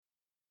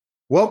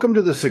Welcome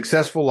to the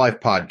Successful Life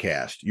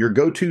Podcast, your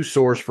go-to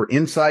source for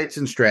insights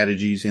and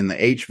strategies in the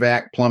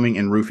HVAC, plumbing,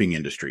 and roofing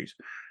industries.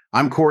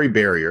 I'm Corey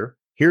Barrier,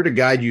 here to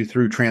guide you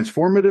through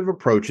transformative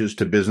approaches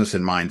to business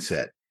and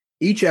mindset.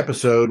 Each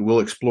episode will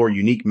explore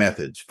unique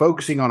methods,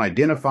 focusing on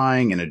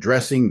identifying and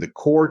addressing the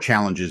core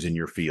challenges in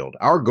your field.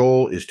 Our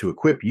goal is to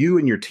equip you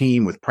and your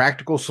team with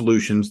practical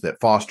solutions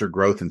that foster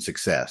growth and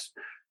success.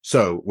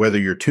 So, whether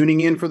you're tuning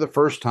in for the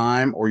first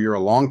time or you're a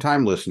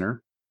longtime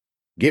listener,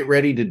 get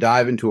ready to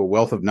dive into a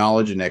wealth of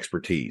knowledge and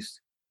expertise.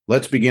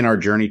 Let's begin our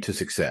journey to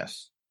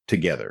success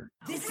together.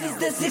 This is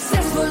the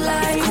Successful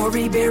Life.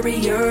 Corey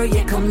Barrier,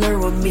 yeah, come learn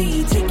with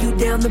me. Take you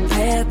down the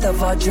path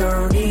of our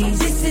journeys.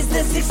 This is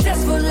the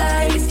Successful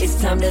Life.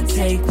 It's time to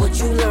take what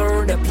you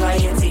learned, apply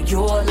it to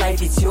your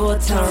life. It's your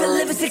turn to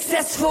live a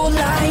successful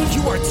life.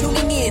 You are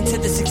tuning in to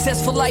the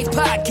Successful Life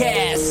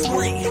Podcast.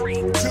 3,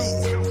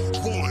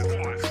 2,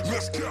 1,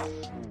 let's go.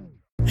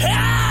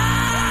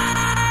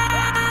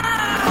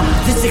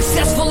 The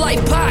Successful Life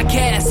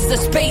Podcast is a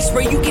space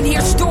where you can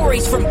hear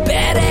stories from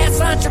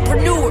badass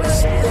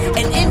entrepreneurs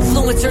and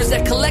influencers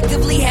that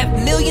collectively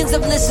have millions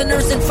of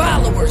listeners and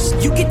followers.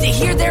 You get to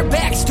hear their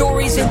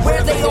backstories and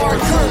where they are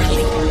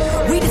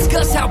currently. We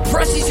discuss how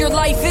precious your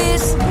life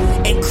is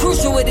and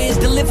crucial it is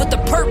to live with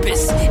a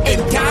purpose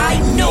and die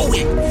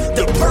knowing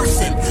the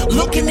person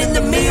looking in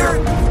the mirror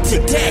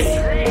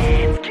today.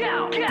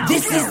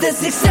 This is the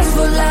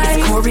Successful Life.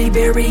 It's Corey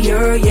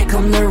Barrier, yeah,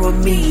 come learn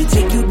with me.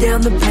 Take you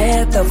down the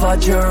path of our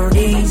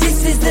journeys.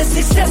 This is the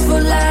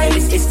Successful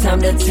Life. It's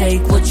time to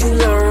take what you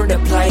learned,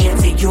 apply it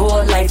to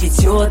your life.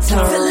 It's your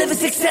turn to live a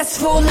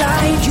successful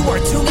life. You are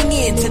tuning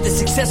in to the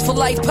Successful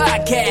Life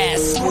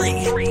Podcast. 3,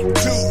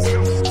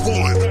 2,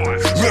 1,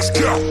 let's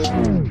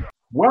go.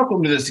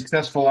 Welcome to the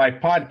Successful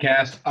Life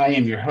Podcast. I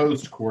am your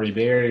host, Corey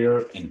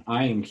Barrier, and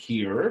I am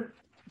here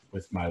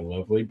with my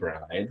lovely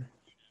bride,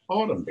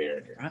 Autumn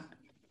Barrier.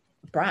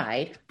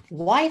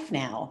 Wife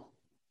now.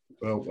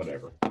 Well,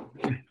 whatever.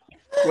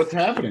 What's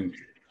happening?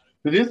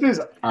 So this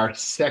is our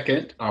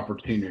second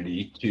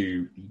opportunity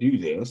to do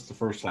this. The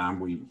first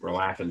time we were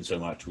laughing so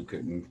much we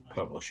couldn't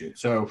publish it.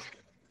 So,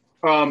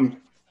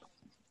 Autumn,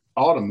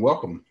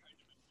 welcome.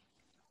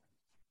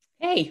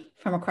 Hey,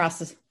 from across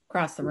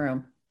the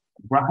room.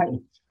 Right.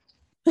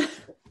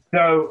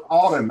 So,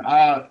 Autumn,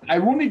 I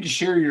wanted to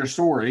share your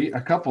story,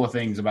 a couple of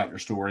things about your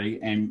story,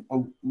 and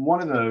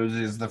one of those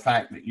is the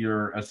fact that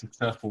you're a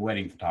successful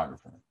wedding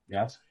photographer.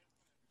 Yes?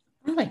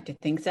 I like to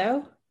think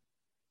so.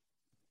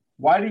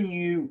 Why do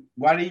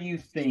you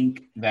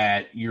think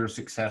that you're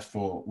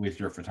successful with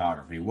your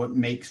photography? What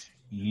makes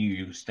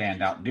you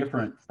stand out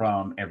different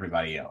from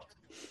everybody else?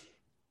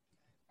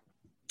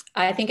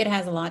 I think it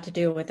has a lot to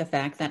do with the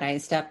fact that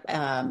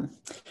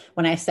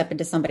when I step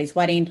into somebody's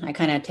wedding, I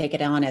kind of take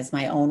it on as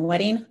my own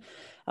wedding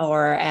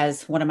or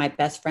as one of my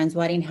best friends'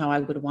 wedding, how I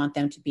would want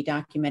them to be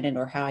documented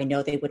or how I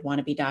know they would want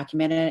to be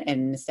documented.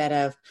 And instead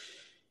of,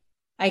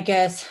 I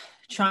guess,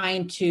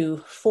 trying to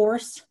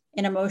force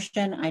an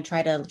emotion, I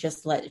try to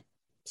just let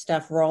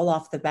stuff roll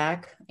off the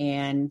back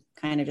and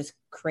kind of just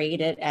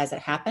create it as it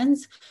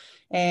happens.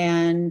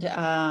 And,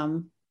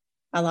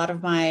 a lot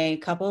of my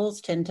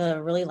couples tend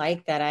to really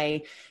like that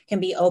I can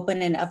be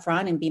open and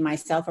upfront and be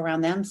myself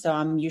around them. So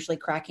I'm usually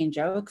cracking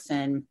jokes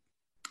and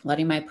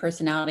letting my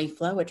personality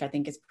flow, which I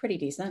think is pretty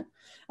decent.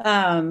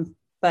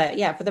 But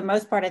yeah, for the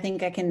most part, I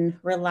think I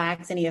can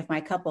relax any of my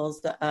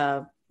couples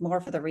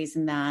more for the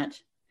reason that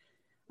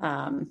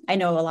I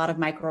know a lot of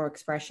micro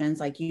expressions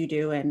like you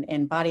do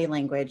and body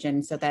language.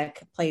 And so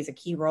that plays a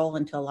key role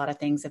into a lot of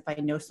things. If I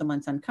know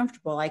someone's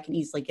uncomfortable, I can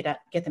easily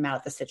get them out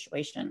of the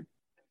situation.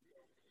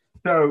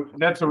 So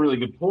that's a really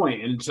good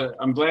point. And so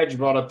I'm glad you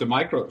brought up the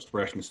micro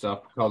expression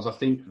stuff because I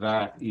think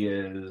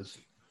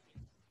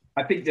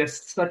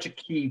that's such a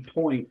key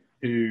point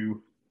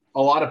to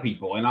a lot of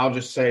people. And I'll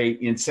just say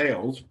in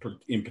sales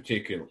in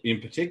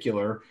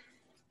particular,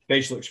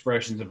 facial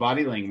expressions and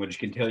body language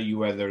can tell you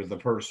whether the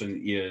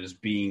person is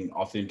being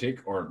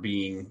authentic or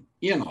being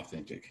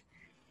inauthentic.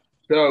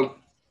 So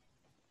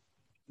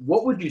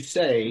what would you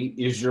say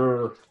is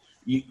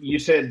you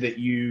said that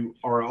you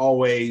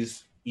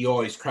always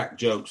crack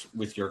jokes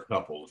with your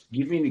couples.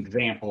 Give me an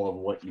example of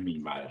what you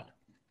mean by that.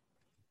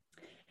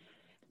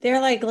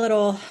 They're like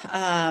little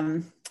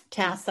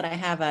tasks that I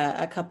have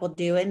a couple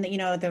do. And,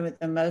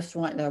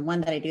 the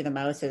one that I do the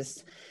most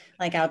is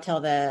like, I'll tell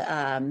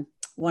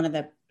one of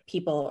the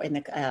people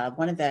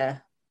one of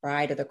the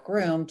bride or the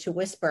groom to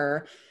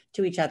whisper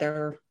to each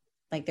other,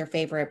 like their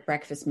favorite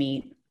breakfast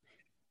meat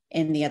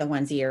in the other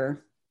one's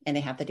ear. And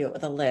they have to do it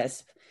with a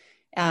lisp.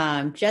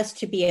 Just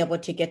to be able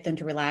to get them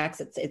to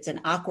relax. It's an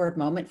awkward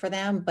moment for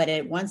them,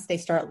 but once they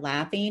start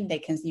laughing,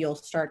 you'll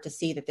start to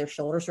see that their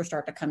shoulders will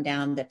start to come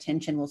down. The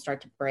tension will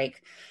start to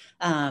break.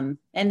 And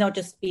they'll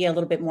just be a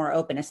little bit more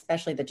open,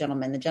 especially the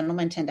gentlemen. The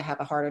gentlemen tend to have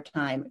a harder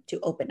time to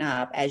open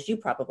up, as you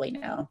probably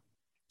know,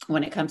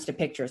 when it comes to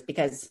pictures,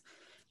 because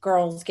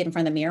girls get in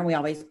front of the mirror and we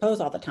always pose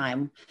all the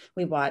time.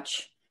 We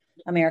watch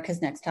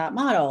America's Next Top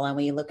Model and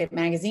we look at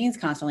magazines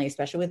constantly,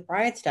 especially with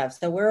bride stuff.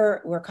 So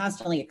we're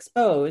constantly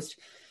exposed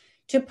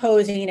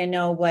posing and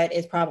know what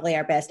is probably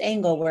our best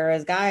angle.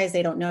 Whereas guys,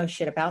 they don't know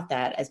shit about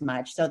that as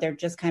much. So they're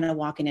just kind of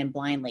walking in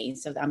blindly.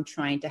 So I'm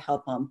trying to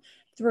help them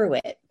through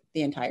it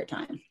the entire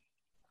time.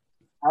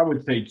 I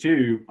would say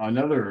too,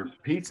 another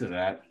piece of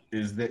that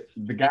is that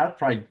the guys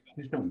probably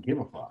just don't give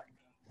a fuck,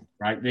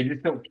 right? They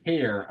just don't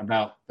care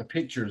about the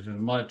pictures as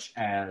much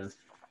as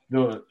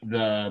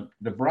the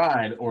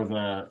bride or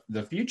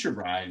the future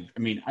bride. I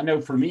mean, I know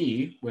for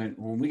me, when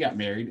we got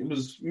married, it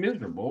was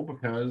miserable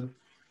because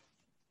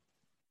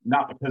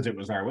not because it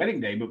was our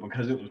wedding day, but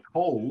because it was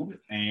cold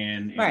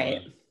and it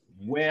was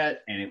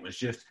wet and it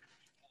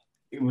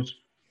was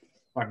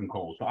fucking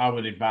cold. So I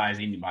would advise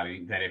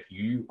anybody that if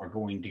you are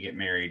going to get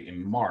married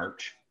in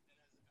March,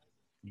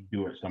 you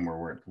do it somewhere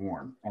where it's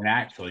warm. And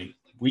actually,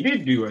 we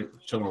did do it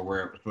somewhere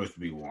where it was supposed to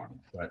be warm.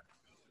 But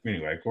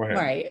anyway, go ahead.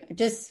 Right.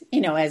 Just,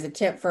 as a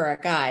tip for a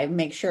guy,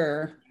 make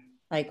sure,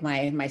 like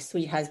my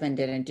sweet husband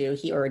did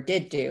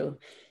do,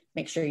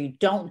 make sure you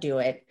don't do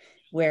it.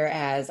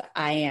 Whereas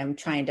I am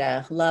trying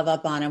to love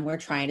up on him. We're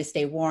trying to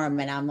stay warm.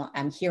 And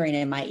I'm hearing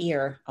in my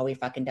ear, are we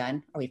fucking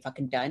done? Are we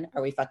fucking done?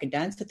 Are we fucking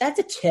done? So that's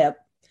a tip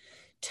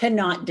to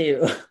not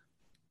do.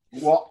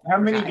 Well, how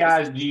many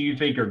guys do you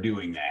think are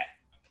doing that?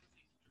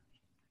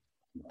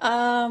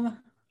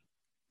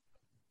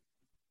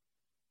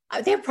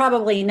 They're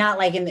probably not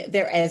like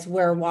there as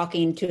we're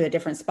walking to a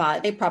different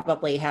spot. They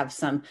probably have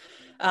some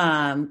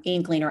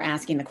inkling or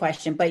asking the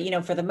question. But,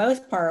 for the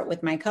most part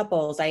with my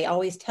couples, I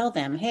always tell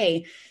them,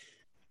 hey,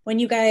 when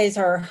you guys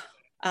are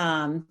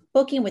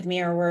booking with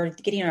me or we're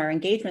getting our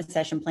engagement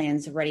session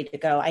plans ready to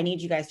go, I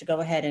need you guys to go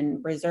ahead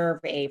and reserve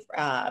a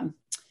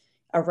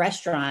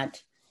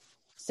restaurant.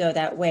 So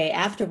that way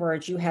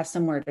afterwards you have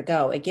somewhere to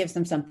go. It gives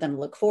them something to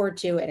look forward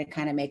to, and it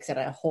kind of makes it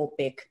a whole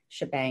big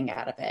shebang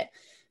out of it.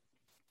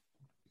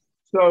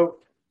 So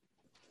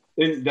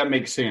that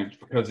makes sense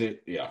because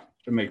it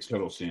makes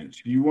total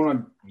sense. You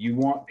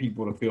want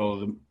people to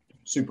feel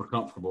super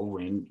comfortable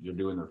when you're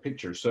doing their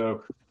pictures.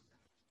 So,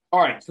 all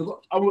right. So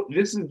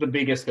this is the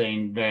biggest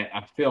thing that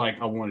I feel like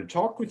I want to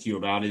talk with you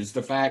about is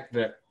the fact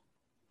that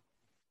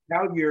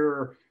how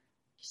your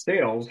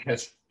sales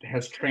has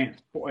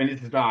transformed. And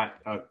this is not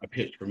a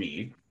pitch for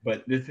me,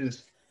 but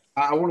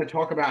I want to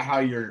talk about how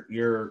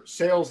your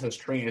sales has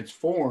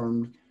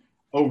transformed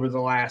over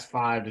the last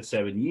 5 to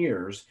 7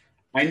 years.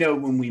 I know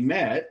when we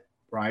met,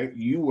 right,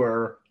 you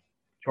were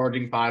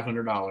charging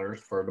 $500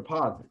 for a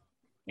deposit,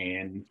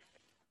 and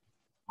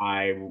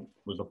I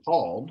was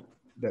appalled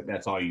that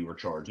that's all you were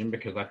charging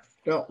because I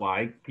felt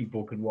like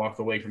people could walk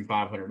away from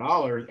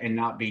 $500 and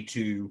not be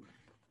too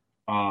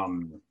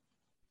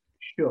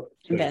shook,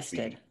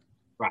 invested.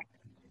 Right.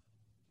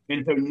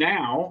 And so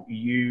now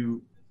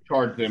you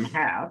charge them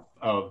half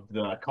of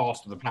the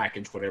cost of the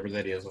package, whatever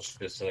that is. Let's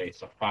just say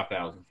it's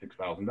 $5,000,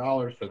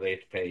 $6,000. So they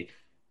have to pay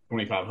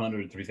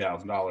 $2,500,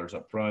 $3,000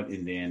 up front,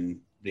 and then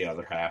the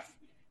other half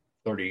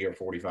 30 or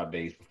 45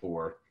 days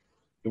before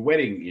the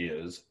wedding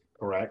is,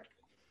 correct?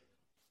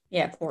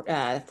 Yeah,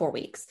 4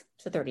 weeks.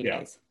 So 30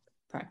 days.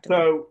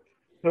 Practically.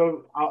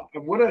 So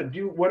what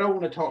I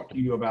want to talk to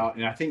you about,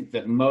 and I think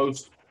that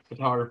most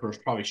photographers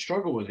probably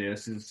struggle with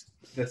this, is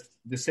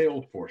the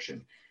sales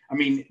portion. I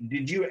mean,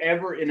 did you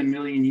ever in a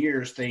million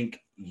years think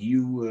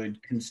you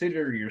would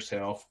consider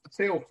yourself a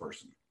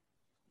salesperson?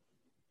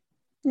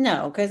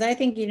 No, because I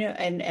think,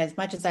 and as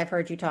much as I've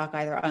heard you talk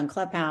either on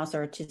Clubhouse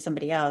or to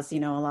somebody else, a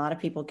lot of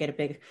people get a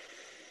big,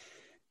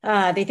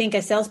 they think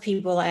of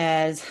salespeople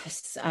as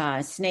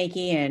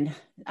snaky and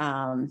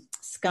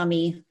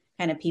scummy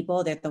kind of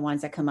people. They're the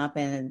ones that come up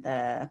in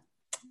the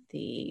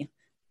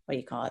what do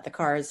you call it? The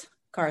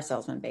car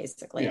salesman,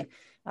 basically.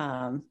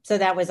 Yeah. So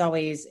that was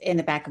always in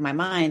the back of my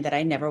mind that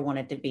I never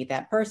wanted to be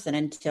that person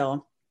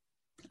until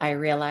I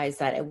realized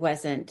that it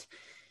wasn't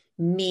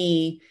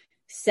me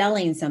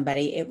selling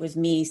somebody. It was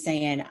me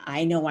saying,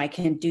 I know I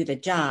can do the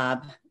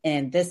job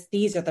and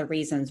these are the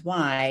reasons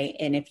why.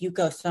 And if you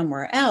go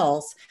somewhere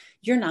else,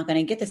 you're not going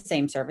to get the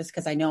same service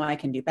because I know I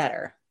can do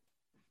better.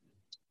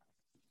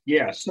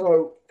 Yeah.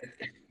 So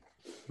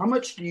how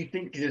much do you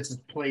think this has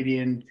played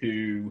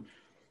into,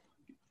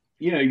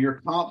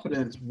 your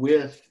confidence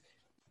with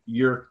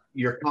your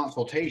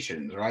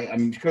consultations, right? I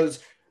mean,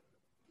 because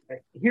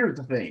here's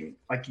the thing,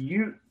 like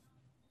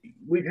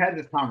we've had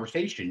this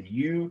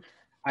conversation.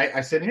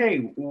 I said,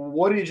 hey,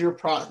 what is your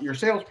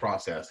sales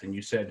process? And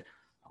you said,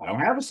 I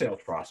don't have a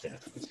sales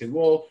process. I said,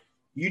 well,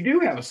 you do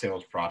have a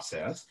sales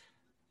process.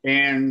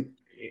 And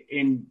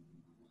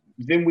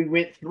then we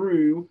went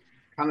through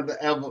kind of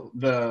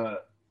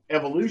the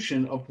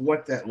evolution of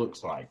what that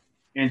looks like.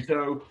 And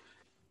so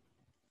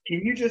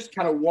can you just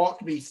kind of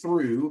walk me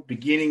through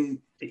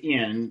beginning to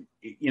end,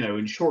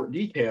 in short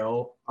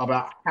detail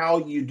about how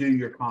you do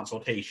your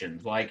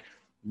consultations? Like,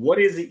 what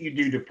is it you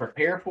do to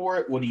prepare for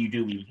it? What do you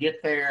do when you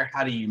get there?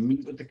 How do you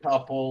meet with the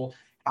couple?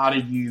 How do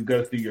you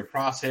go through your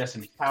process,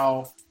 and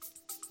how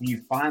do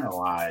you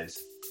finalize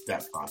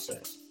that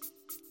process?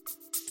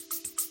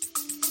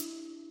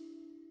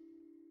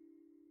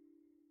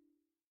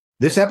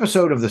 This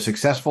episode of the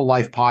Successful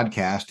Life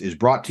podcast is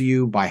brought to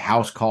you by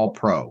House Call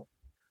Pro.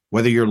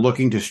 Whether you're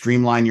looking to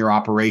streamline your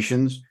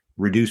operations,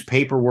 reduce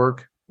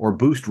paperwork, or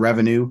boost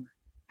revenue,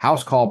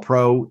 Housecall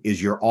Pro is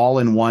your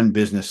all-in-one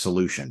business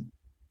solution.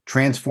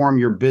 Transform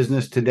your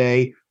business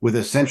today with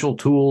essential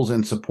tools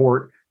and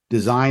support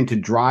designed to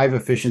drive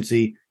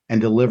efficiency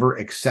and deliver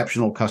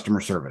exceptional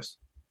customer service.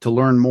 To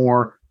learn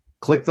more,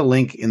 click the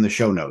link in the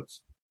show notes.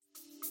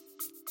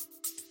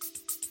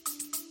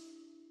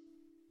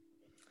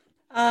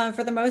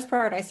 For the most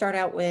part, I start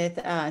out with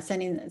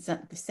sending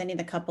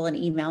the couple an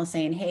email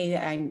saying, "Hey,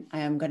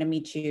 I'm going to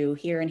meet you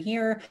here and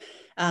here.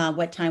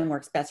 What time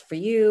works best for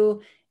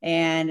you?"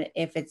 And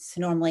if it's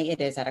normally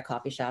it is at a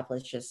coffee shop,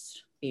 let's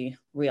just be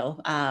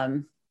real.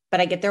 But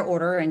I get their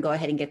order and go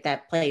ahead and get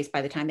that placed.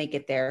 By the time they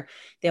get there,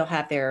 they'll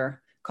have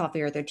their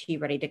coffee or their tea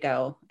ready to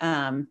go.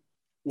 Well,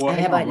 I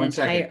have hang on one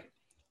second.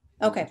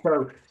 Okay.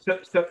 So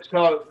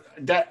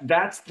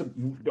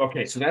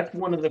that's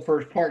one of the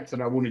first parts that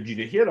I wanted you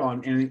to hit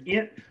on,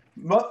 and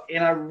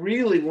I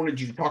really wanted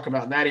you to talk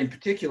about that in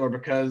particular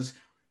because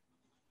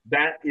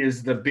that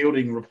is the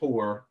building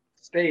rapport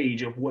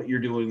stage of what you're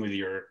doing with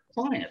your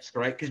clients,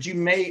 right? Because you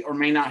may or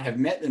may not have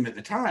met them at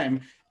the time.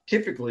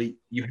 Typically,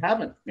 you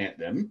haven't met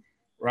them,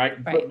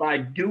 right? But by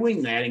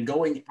doing that and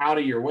going out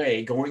of your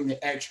way, going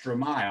the extra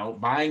mile,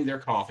 buying their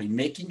coffee,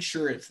 making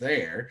sure it's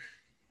there,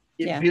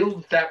 it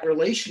builds that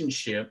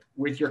relationship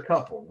with your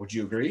couple. Would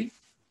you agree?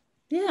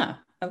 Yeah,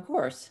 of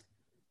course.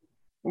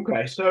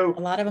 Okay, so a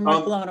lot of them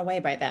are blown away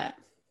by that.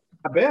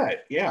 I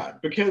bet, yeah,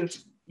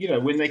 because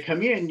when they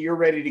come in, you're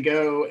ready to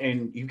go,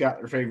 and you've got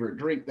their favorite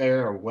drink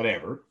there or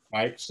whatever,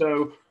 right?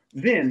 So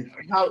then,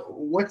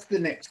 what's the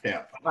next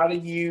step? How do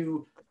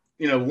you,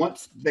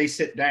 once they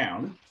sit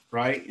down,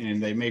 right, and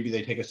maybe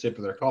they take a sip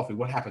of their coffee,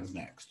 what happens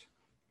next?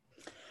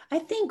 I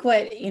think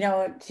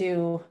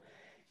to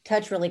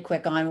touch really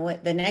quick on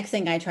what the next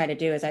thing I try to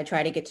do is I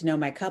try to get to know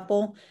my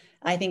couple.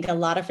 I think a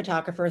lot of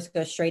photographers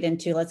go straight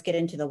into, let's get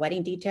into the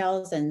wedding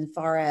details. And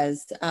far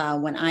as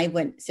when I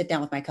sit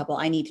down with my couple,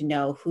 I need to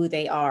know who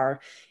they are.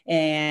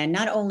 And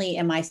not only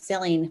am I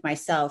selling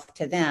myself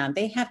to them,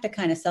 they have to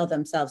kind of sell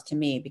themselves to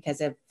me, because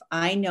if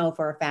I know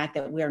for a fact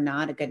that we're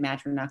not a good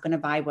match, we're not going to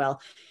vibe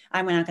well,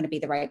 I'm not going to be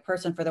the right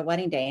person for the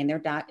wedding day, and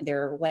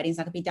their wedding's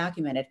not going to be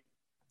documented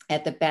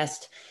at the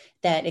best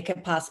that it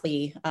could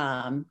possibly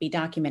be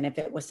documented.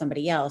 If it was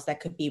somebody else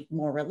that could be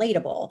more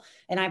relatable.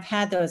 And I've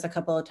had those a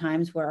couple of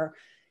times where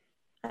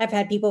I've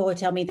had people who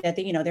tell me that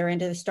they're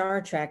into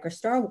Star Trek or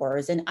Star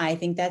Wars, and I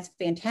think that's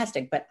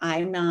fantastic, but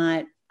I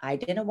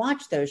didn't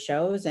watch those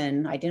shows,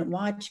 and I didn't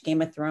watch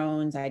Game of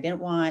Thrones. I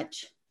didn't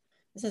watch,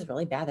 this is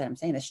really bad that I'm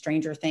saying this,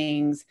 Stranger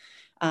Things.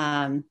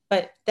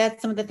 But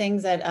that's some of the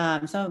things that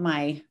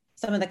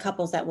some of the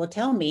couples that will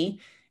tell me.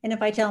 And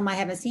if I tell them I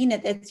haven't seen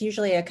it, it's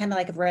usually a kind of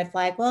like a red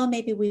flag. Well,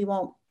 maybe we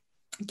won't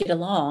get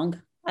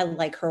along. I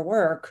like her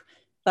work,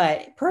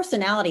 but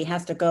personality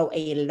has to go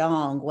a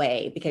long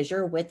way because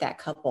you're with that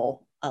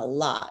couple a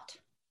lot.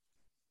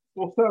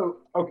 Well, so,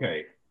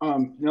 okay.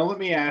 Now let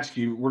me ask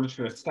you, we're just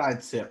going to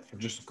sidestep for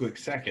just a quick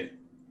second.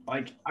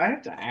 I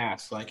have to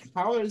ask,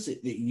 how is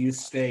it that you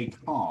stay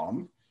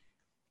calm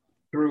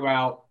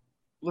throughout?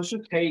 Let's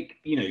just take,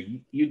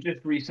 you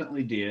just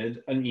recently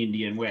did an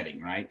Indian wedding,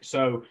 right?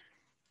 So,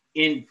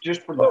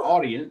 just for the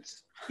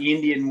audience,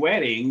 Indian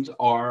weddings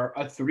are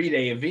a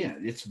 3-day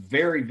event. It's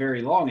very,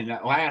 very long. And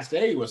that last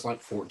day was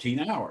 14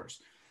 hours.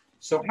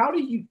 So how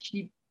do you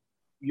keep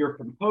your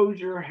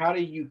composure? How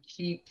do you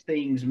keep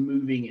things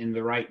moving in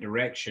the right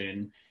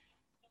direction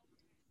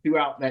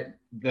throughout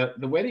the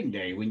wedding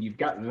day when you've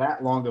got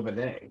that long of a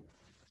day?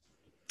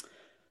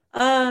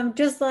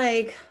 Just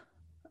like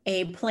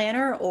a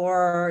planner,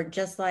 or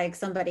just like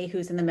somebody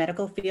who's in the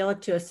medical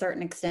field, to a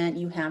certain extent,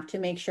 you have to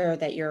make sure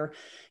that you're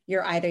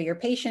either your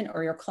patient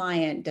or your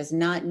client does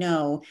not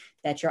know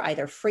that you're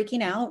either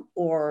freaking out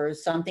or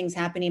something's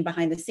happening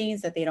behind the scenes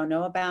that they don't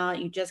know about.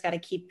 You just got to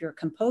keep your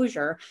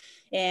composure.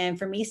 And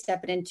for me,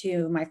 stepping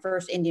into my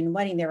first Indian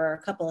wedding, there were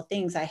a couple of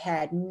things I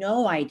had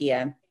no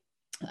idea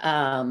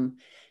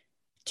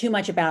too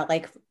much about,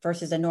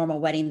 versus a normal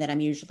wedding that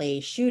I'm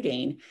usually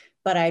shooting.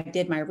 But I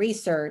did my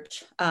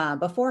research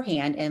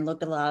beforehand and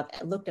looked at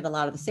a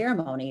lot of the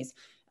ceremonies.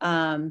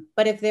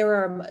 But if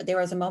there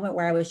was a moment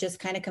where I was just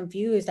kind of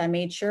confused, I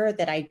made sure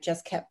that I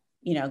just kept,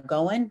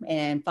 going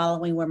and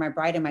following where my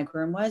bride and my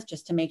groom was,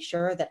 just to make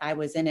sure that I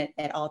was in it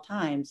at all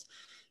times.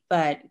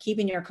 But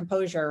keeping your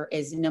composure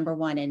is number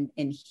one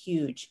and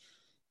huge,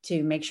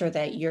 to make sure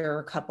that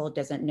your couple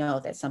doesn't know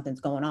that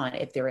something's going on,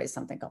 if there is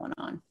something going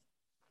on.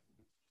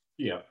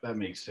 Yeah, that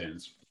makes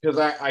sense. Because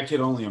I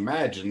could only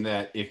imagine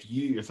that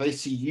if they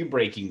see you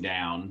breaking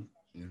down,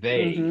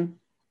 they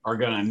are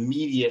going to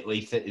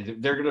immediately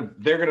they're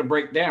going to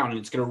break down, and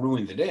it's going to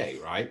ruin the day,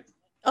 right?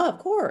 Oh, of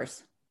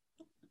course.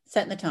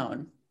 Setting the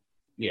tone.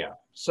 Yeah.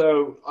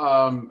 So,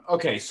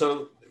 okay.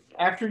 So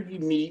after you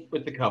meet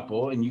with the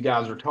couple and you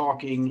guys are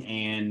talking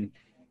and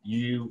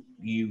you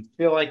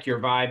feel like you're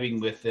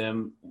vibing with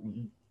them,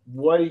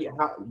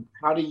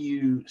 how do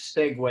you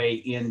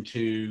segue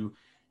into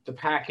the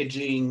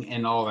packaging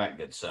and all that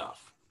good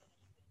stuff?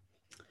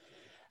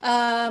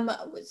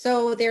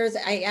 So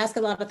I ask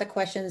a lot of the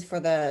questions for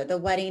the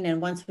wedding,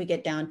 and once we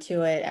get down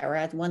to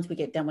it, once we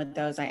get done with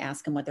those, I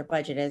ask them what their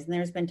budget is. And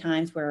there's been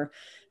times where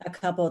a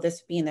couple,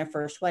 this being their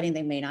first wedding,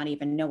 they may not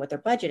even know what their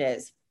budget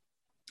is.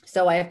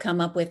 So I have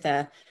come up with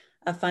a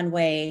fun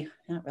way,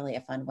 not really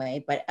a fun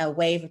way, but a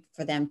way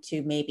for them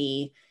to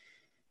maybe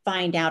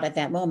find out at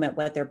that moment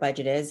what their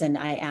budget is. And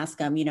I ask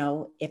them,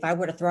 if I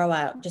were to throw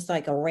out just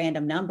like a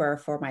random number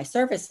for my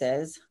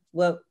services,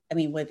 would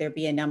there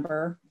be a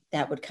number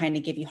that would kind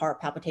of give you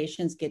heart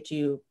palpitations, get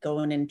you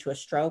going into a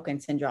stroke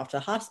and send you off to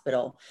the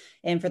hospital?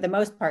 And for the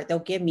most part, they'll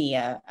give me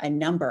a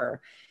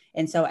number.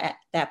 And so at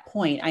that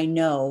point, I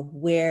know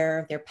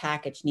where their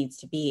package needs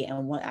to be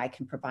and what I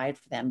can provide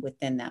for them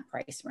within that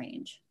price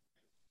range.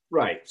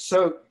 Right.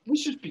 So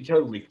let's just be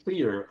totally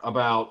clear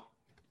about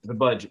the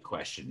budget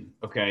question.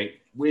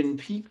 Okay. When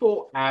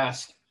people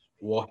ask,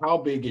 well, how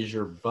big is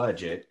your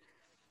budget?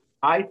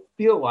 I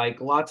feel like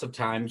lots of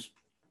times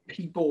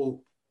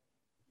people,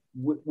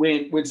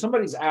 when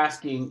somebody's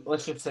asking,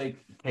 let's just say,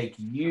 take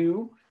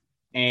you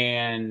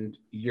and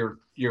your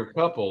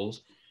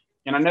couples,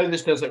 and I know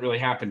this doesn't really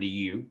happen to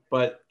you,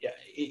 but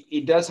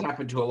it does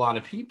happen to a lot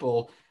of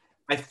people.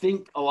 I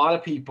think a lot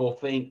of people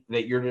think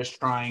that you're just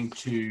trying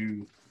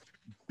to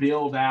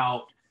build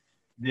out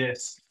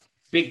this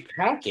big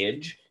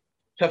package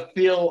to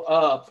fill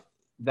up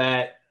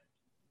that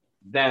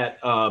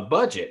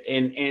budget,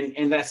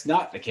 and that's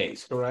not the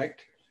case,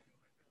 correct?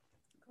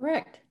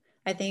 Correct.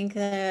 I think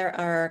there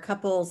are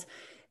couples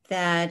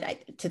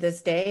that to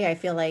this day, I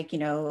feel like,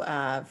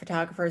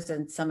 photographers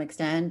and some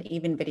extent,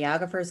 even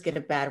videographers get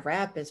a bad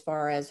rap as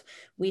far as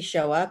we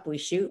show up, we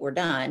shoot, we're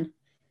done.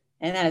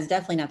 And that is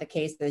definitely not the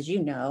case, as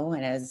you know,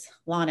 and as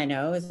Lana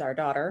knows, our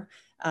daughter.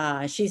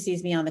 She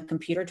sees me on the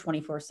computer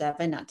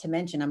 24/7, not to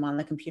mention I'm on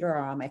the computer or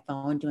on my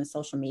phone doing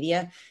social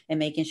media and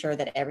making sure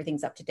that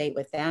everything's up to date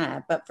with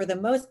that. But for the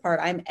most part,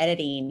 I'm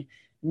editing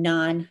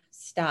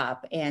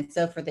non-stop. And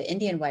so for the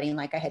Indian wedding,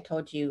 like I had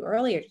told you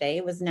earlier today,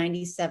 it was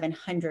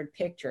 9,700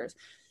 pictures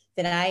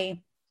that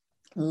I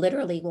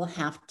literally will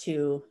have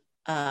to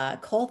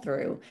cull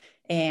through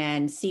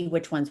and see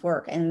which ones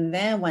work. And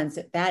then once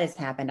that has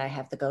happened, I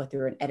have to go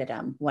through and edit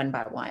them one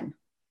by one.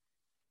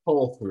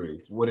 Cull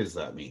through, what does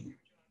that mean?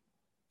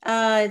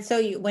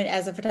 When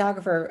as a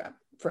photographer,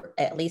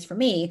 at least for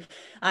me,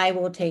 I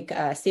will take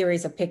a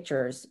series of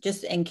pictures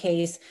just in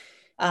case.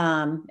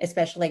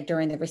 Especially like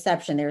during the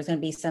reception, there's going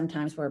to be some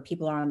times where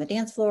people are on the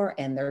dance floor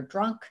and they're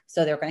drunk.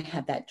 So they're going to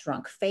have that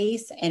drunk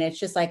face. And it's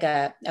just like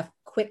a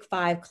quick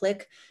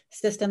 5-click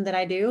system that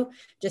I do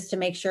just to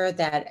make sure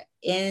that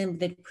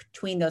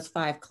between those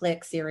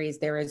 5-click series,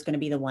 there is going to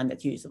be the one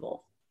that's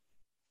usable.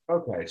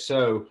 Okay.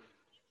 So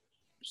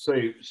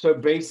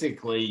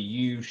basically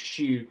you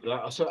shoot,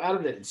 so out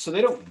of it, so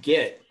they don't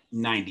get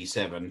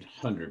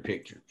 9,700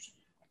 pictures.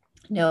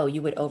 No,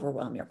 you would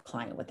overwhelm your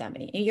client with that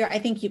many. I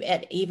think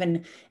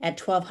even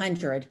at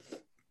 1,200,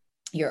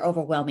 you're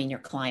overwhelming your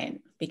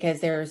client because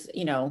there's,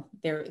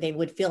 they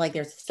would feel like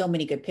there's so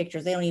many good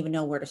pictures. They don't even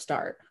know where to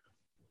start.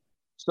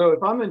 So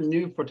if I'm a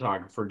new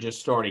photographer just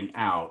starting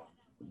out,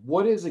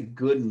 what is a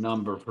good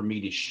number for me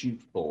to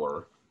shoot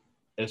for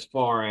as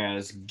far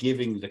as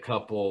giving the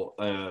couple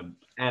an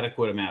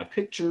adequate amount of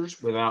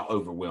pictures without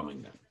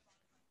overwhelming them?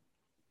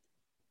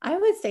 I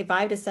would say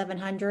 500 to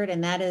 700,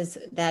 and that is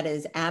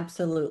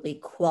absolutely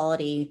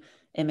quality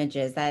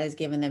images. That is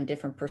giving them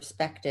different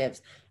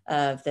perspectives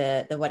of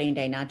the wedding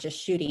day, not just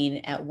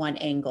shooting at one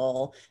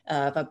angle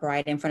of a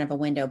bride in front of a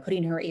window,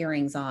 putting her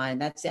earrings on.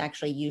 That's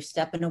actually you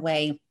stepping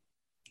away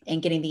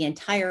and getting the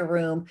entire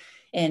room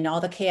and all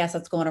the chaos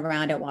that's going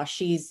around it while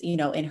she's,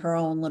 in her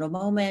own little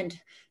moment,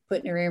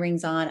 putting her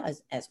earrings on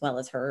as well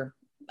as her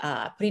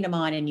putting them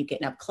on and you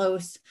getting up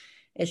close.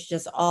 It's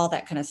just all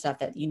that kind of stuff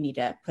that you need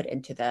to put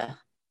into the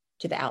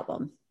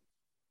album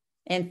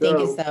and think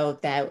as though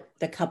that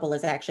the couple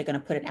is actually going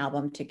to put an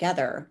album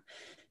together.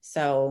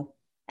 So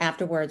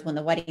afterwards, when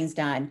the wedding's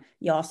done,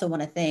 you also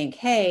want to think,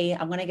 hey,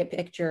 I'm going to get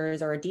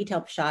pictures or a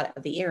detailed shot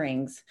of the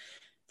earrings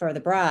for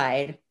the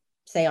bride,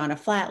 say on a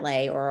flat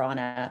lay or on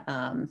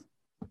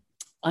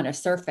a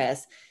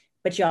surface,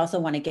 but you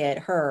also want to get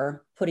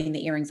her putting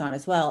the earrings on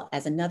as well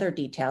as another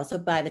detail. So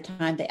by the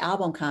time the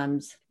album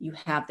comes, you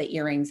have the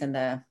earrings and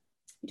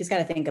you just got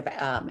to think of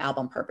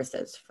album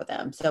purposes for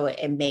them. So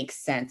it makes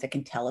sense. It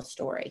can tell a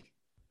story.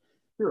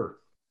 Sure.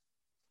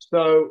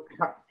 So,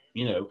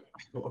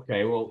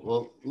 okay,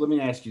 well, let me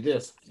ask you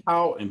this.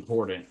 How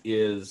important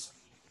is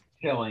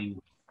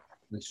telling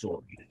the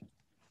story?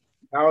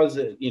 How is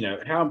it,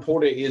 how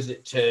important is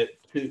it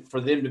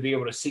for them to be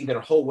able to see their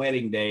whole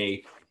wedding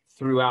day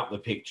throughout the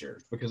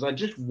pictures? Because I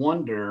just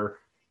wonder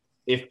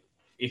if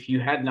you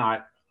had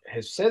not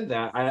has said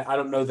that, I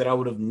don't know that I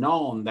would have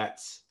known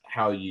that's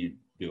how you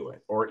do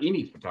it, or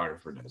any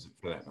photographer does it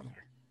for that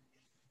matter.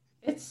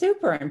 It's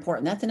super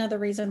important. That's another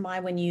reason why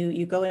when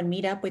you go and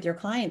meet up with your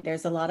client,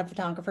 there's a lot of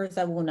photographers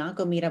that will not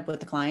go meet up with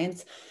the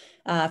clients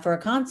for a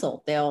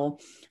consult. They'll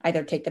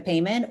either take the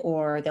payment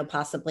or they'll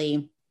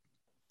possibly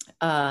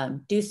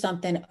do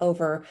something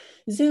over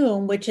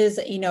Zoom, which is,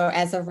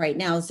 as of right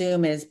now,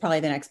 Zoom is probably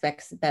the next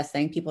best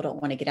thing. People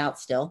don't want to get out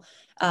still.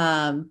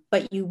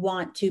 But you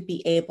want to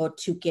be able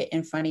to get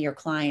in front of your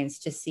clients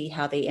to see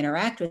how they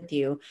interact with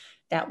you.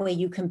 That way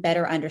you can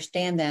better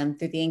understand them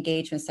through the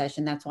engagement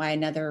session. That's why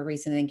another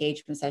reason the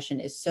engagement session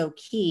is so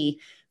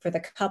key for the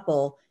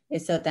couple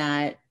is so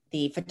that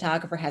the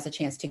photographer has a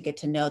chance to get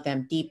to know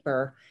them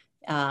deeper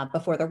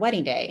before their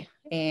wedding day.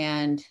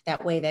 And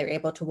that way they're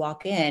able to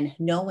walk in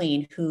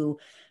knowing who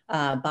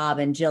Bob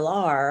and Jill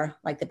are,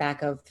 like the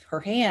back of her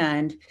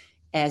hand,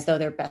 as though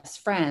they're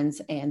best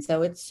friends. And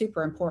so it's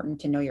super important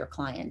to know your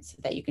clients so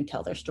that you can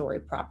tell their story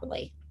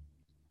properly.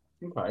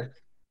 Okay.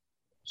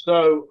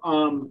 So,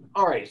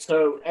 all right.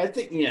 So at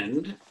the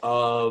end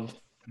of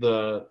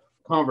the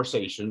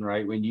conversation,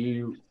 right, when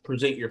you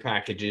present your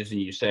packages and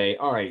you say,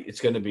 all right,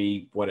 it's going to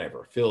be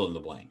whatever, fill in the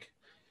blank.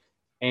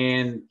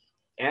 And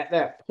at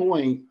that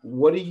point,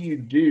 what do you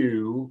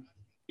do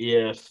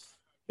do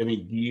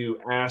you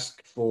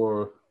ask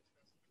for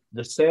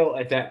the sale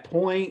at that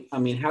point? I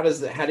mean, how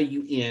do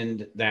you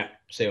end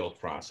that sales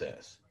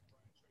process?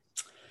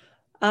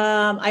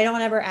 I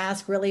don't ever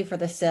ask really for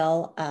the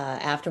sale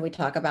after we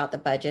talk about the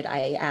budget.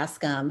 I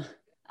ask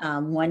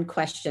one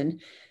question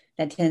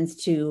that tends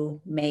to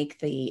make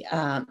the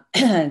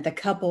the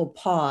couple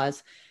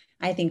pause,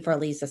 I think, for at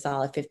least a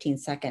solid 15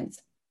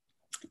 seconds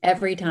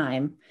every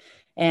time.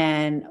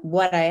 And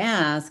what I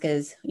ask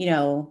is,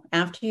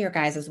 after your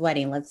guys'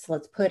 wedding, let's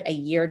put a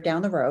year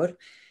down the road.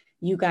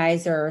 You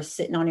guys are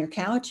sitting on your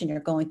couch and you're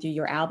going through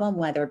your album,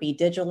 whether it be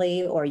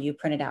digitally or you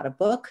printed out a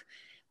book.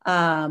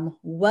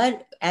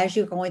 As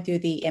you're going through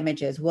the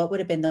images, what would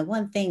have been the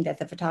one thing that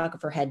the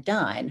photographer had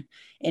done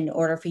in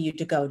order for you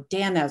to go,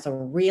 damn, that was a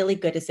really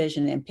good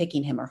decision in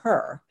picking him or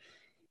her?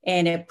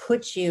 And it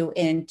puts you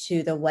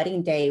into the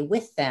wedding day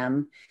with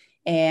them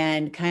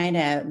and kind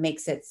of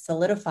makes it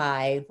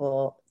solidify,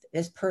 well,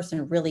 this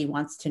person really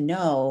wants to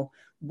know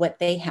what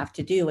they have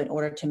to do in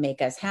order to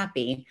make us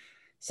happy.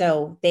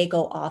 So they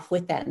go off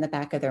with that in the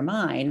back of their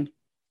mind.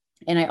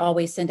 And I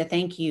always send a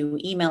thank you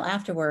email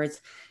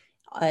afterwards,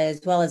 as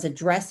well as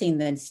addressing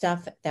the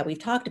stuff that we've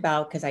talked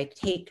about, because I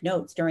take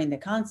notes during the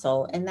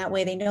consult, and that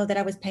way they know that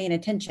I was paying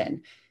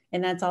attention.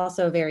 And that's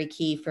also very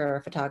key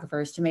for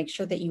photographers, to make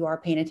sure that you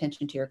are paying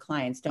attention to your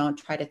clients. Don't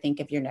try to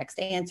think of your next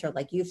answer,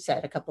 like you've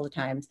said a couple of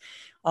times.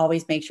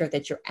 Always make sure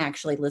that you're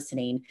actually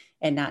listening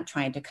and not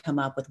trying to come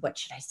up with what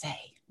should I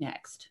say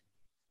next.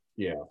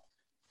 Yeah.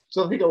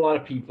 So I think a lot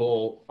of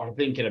people are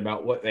thinking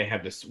about what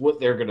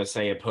they're going to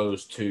say,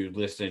 opposed to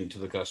listening to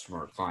the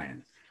customer or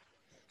client.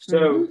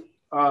 So,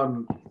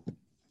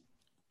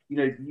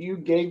 you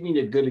gave me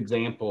a good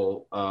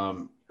example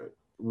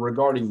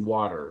regarding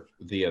water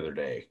the other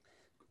day.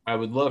 I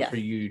would love for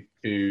you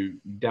to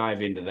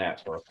dive into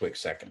that for a quick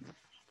second.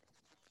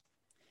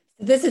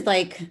 This is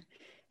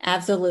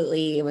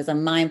absolutely, it was a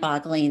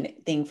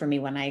mind-boggling thing for me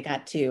when I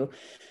got to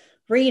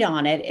read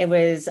on it. It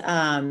was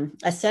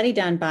a study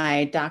done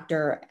by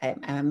Dr.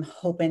 I'm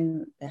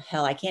hoping,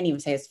 hell, I can't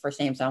even say his first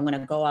name, so I'm going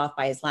to go off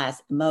by his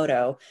last,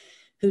 Emoto,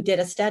 who did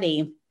a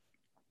study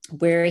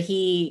where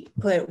he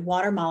put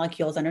water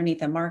molecules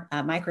underneath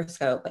a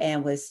microscope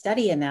and was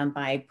studying them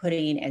by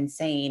putting and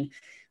saying,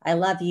 I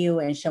love you,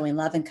 and showing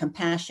love and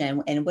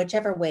compassion. And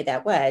whichever way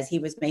that was, he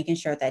was making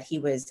sure that he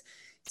was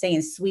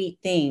saying sweet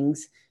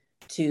things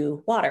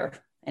to water.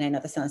 And I know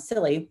that sounds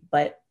silly,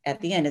 but at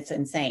the end, it's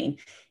insane.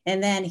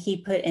 And then he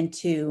put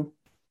into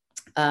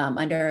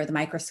under the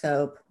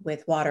microscope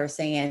with water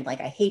saying, I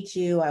hate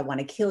you, I want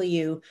to kill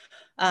you.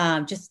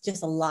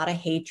 Just a lot of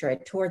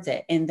hatred towards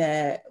it. And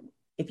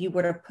if you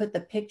were to put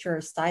the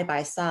pictures side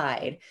by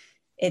side,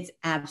 it's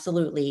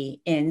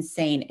absolutely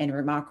insane and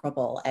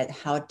remarkable at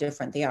how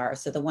different they are.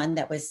 So the one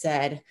that was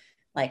said,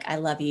 I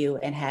love you,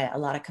 and had a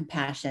lot of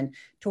compassion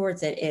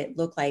towards it, it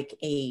looked like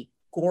a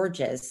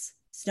gorgeous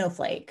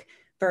snowflake,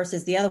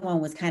 versus the other one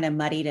was kind of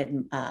muddied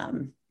and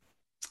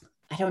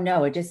I don't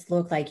know. It just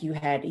looked like you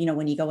had,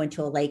 when you go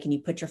into a lake and you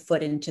put your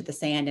foot into the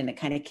sand and it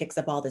kind of kicks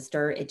up all this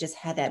dirt, it just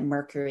had that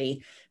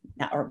murky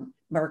water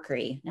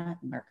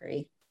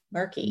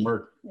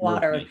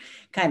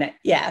kind of,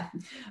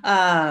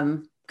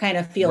 kind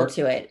of feel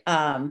to it.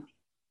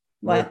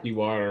 Murky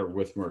water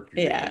with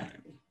mercury. Yeah.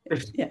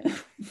 Yeah.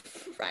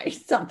 Right.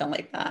 Something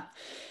like that.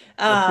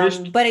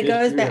 But it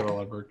goes back.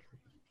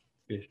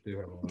 Fish do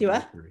have a lot of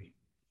mercury.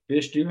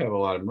 Fish do have a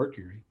lot of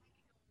mercury.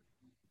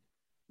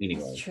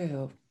 Anyway. That's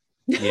true.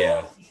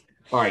 Yeah.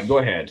 All right. Go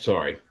ahead.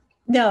 Sorry.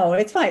 No,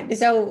 it's fine.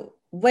 So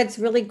what's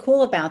really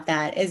cool about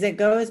that is it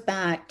goes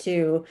back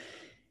to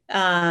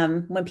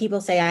when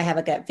people say, I have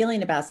a gut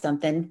feeling about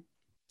something,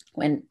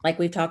 when, like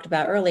we've talked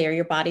about earlier,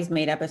 your body's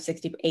made up of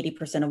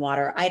 60-80% of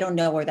water. I don't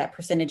know where that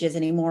percentage is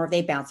anymore.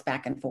 They bounce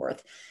back and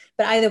forth.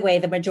 But either way,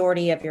 the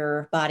majority of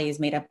your body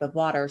is made up of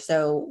water.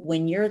 So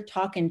when you're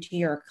talking to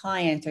your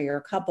clients or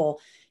your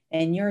couple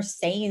and you're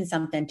saying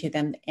something to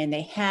them and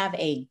they have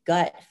a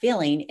gut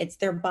feeling, it's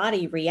their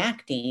body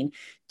reacting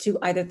to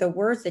either the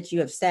words that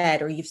you have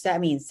said, or you've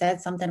said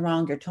something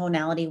wrong, your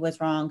tonality was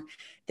wrong,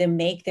 then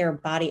make their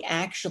body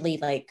actually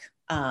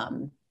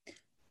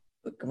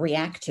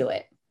react to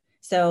it.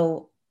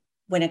 So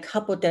when a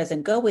couple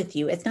doesn't go with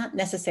you, it's not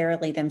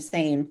necessarily them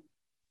saying,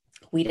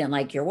 we didn't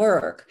like your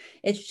work.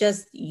 It's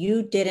just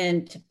you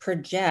didn't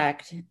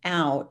project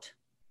out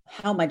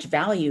how much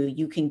value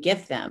you can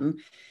give them,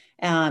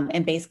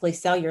 and basically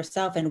sell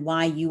yourself and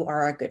why you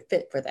are a good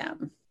fit for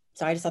them.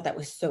 So I just thought that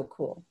was so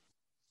cool.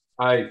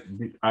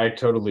 I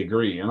totally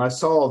agree, and I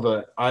saw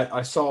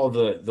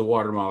the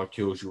water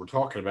molecules you were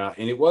talking about,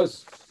 and it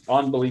was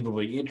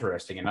unbelievably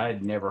interesting, and I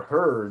had never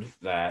heard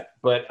that.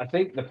 But I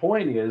think the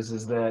point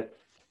is that,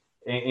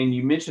 and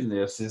you mentioned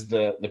this, is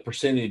the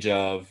percentage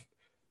of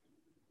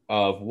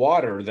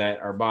water that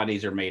our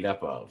bodies are made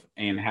up of,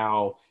 and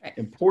how Right.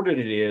 important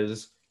it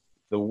is.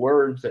 The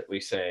words that we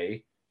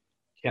say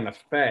can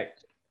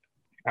affect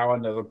how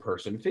another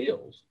person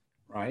feels,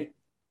 right?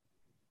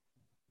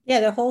 Yeah,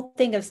 the whole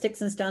thing of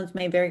sticks and stones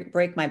may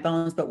break my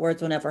bones, but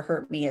words will never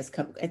hurt me it's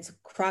a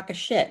crock of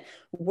shit.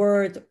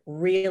 Words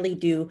really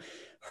do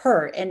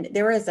hurt. And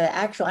there is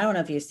I don't know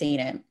if you've seen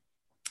it.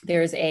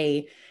 There's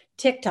a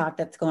TikTok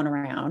that's going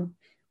around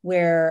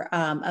where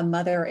a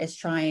mother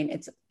is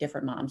it's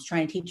different moms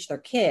trying to teach their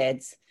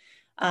kids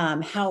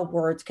how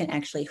words can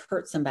actually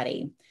hurt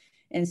somebody.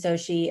 And so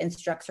she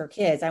instructs her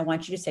kids, I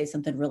want you to say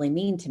something really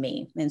mean to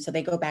me. And so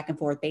they go back and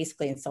forth,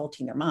 basically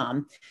insulting their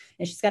mom.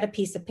 And she's got a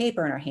piece of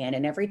paper in her hand.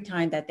 And every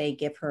time that they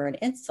give her an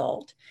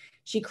insult,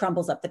 she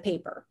crumbles up the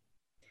paper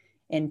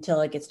until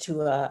it gets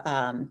to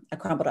a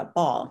crumbled up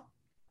ball.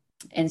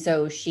 And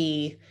so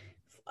she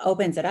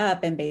opens it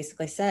up and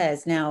basically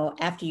says, now,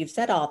 after you've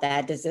said all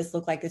that, does this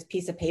look like this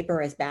piece of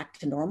paper is back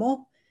to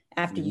normal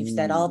after you've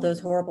said all those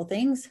horrible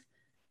things?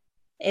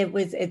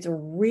 It's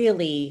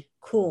really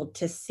cool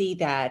to see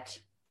that,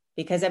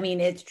 because I mean,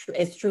 it's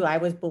true. I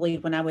was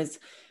bullied when I was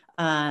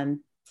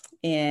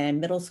in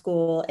middle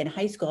school and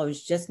high school. I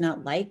was just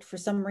not liked for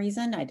some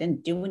reason. I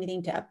didn't do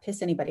anything to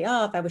piss anybody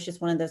off. I was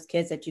just one of those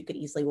kids that you could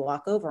easily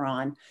walk over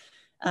on.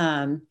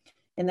 And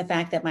the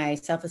fact that my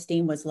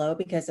self-esteem was low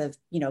because of,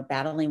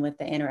 battling with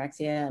the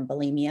anorexia and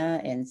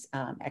bulimia and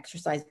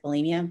exercise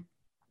bulimia.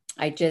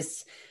 I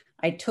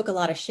took a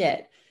lot of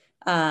shit.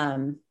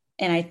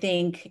 And I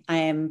think I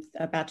am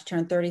about to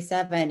turn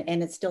 37,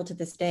 and it's still to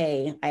this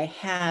day, I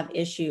have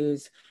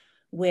issues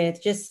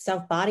with just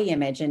self-body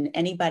image, and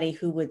anybody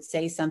who would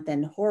say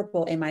something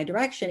horrible in my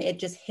direction, it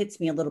just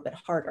hits me a little bit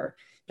harder.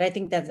 But I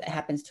think that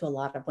happens to a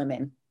lot of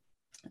women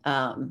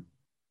than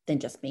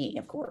just me,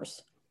 of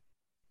course.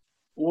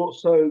 Well,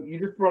 so you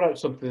just brought up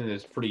something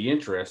that's pretty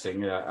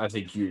interesting. I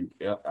think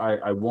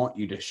I want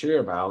you to share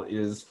about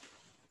is,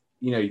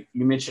 you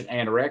mentioned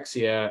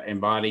anorexia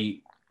and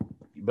body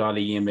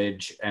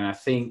image, and I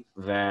think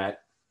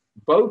that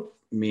both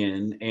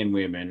men and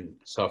women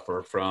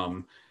suffer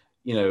from,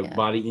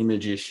 body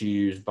image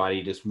issues,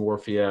 body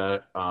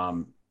dysmorphia,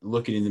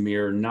 looking in the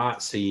mirror,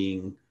 not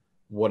seeing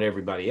what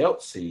everybody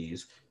else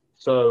sees.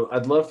 So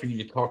I'd love for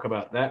you to talk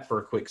about that for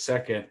a quick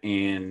second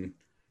and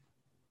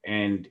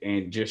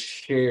just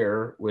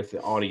share with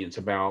the audience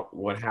about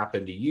what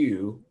happened to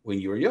you when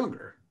you were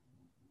younger.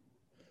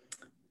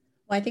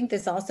 Well, I think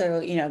this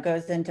also,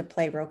 goes into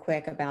play real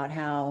quick about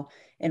how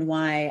and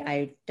why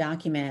I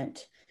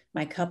document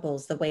my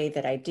couples the way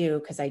that I do,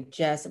 because I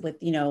just, with,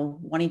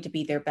 wanting to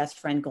be their best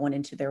friend going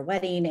into their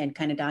wedding and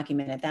kind of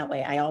document it that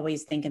way, I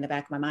always think in the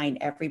back of my mind,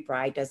 every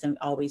bride doesn't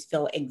always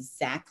feel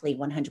exactly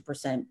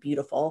 100%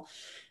 beautiful.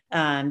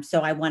 So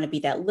I want to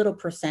be that little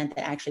percent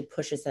that actually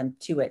pushes them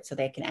to it so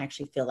they can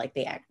actually feel like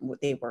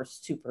they were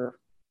super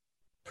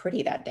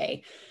pretty that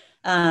day.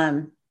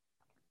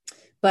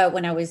 But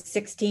when I was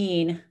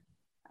 16,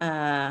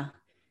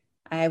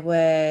 I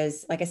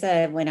was, like I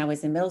said, when I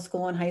was in middle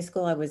school and high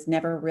school, I was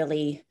never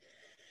really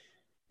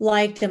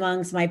liked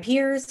amongst my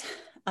peers.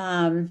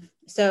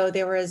 So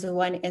there was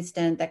one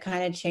instant that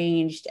kind of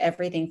changed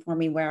everything for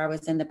me, where I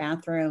was in the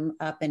bathroom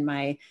up at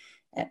my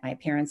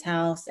parents'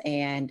 house.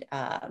 And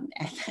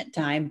at that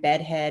time,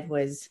 bedhead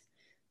was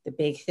the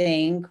big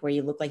thing, where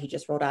you look like you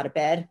just rolled out of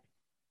bed.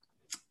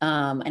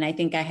 And I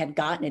think I had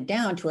gotten it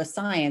down to a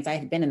science. I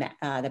had been in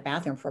the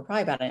bathroom for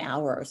probably about an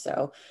hour or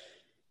so,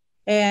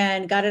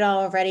 and got it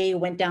all ready,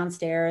 went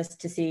downstairs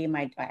to see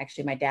my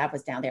dad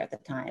was down there at the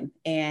time.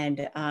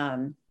 And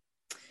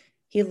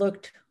he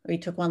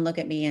took one look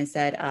at me and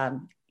said,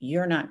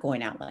 you're not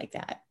going out like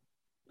that.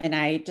 And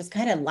I just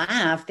kind of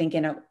laughed,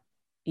 thinking, oh,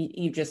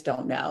 you just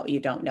don't know.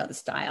 You don't know the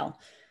style.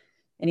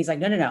 And he's like,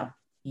 no,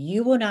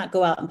 you will not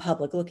go out in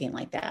public looking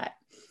like that.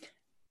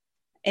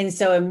 And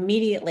so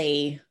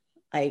immediately,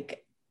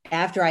 like,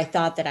 after I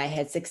thought that I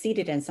had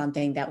succeeded in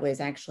something that was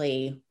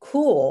actually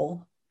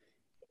cool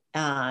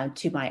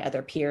to my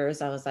other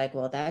peers, I was like,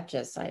 well,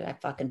 I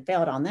fucking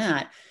failed on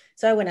that.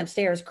 So I went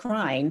upstairs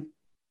crying.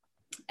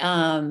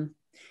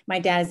 My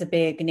dad is a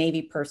big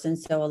Navy person,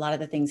 so a lot of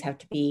the things have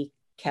to be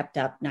kept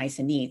up nice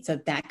and neat. So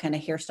that kind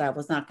of hairstyle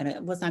was not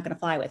gonna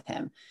fly with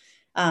him.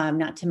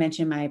 Not to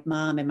mention, my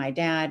mom and my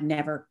dad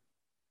never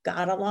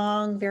got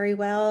along very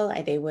well.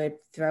 They would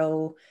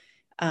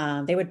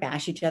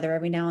bash each other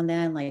every now and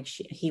then. Like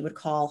he would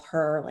call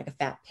her like a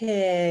fat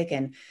pig.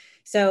 And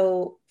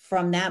So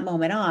from that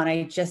moment on,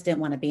 I just didn't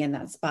want to be in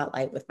that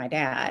spotlight with my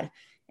dad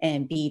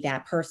and be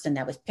that person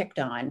that was picked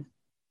on.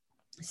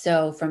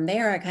 So from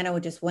there, I kind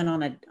of just went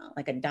on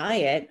a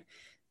diet,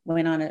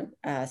 went on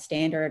a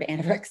standard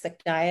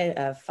anorexic diet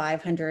of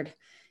 500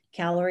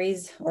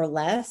 calories or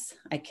less.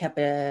 I kept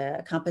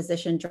a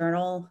composition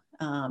journal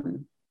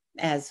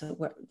as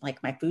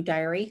like my food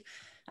diary.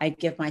 I'd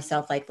give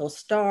myself like little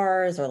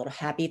stars or little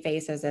happy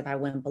faces if I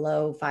went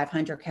below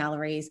 500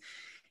 calories.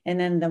 And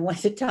then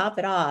to top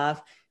it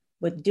off,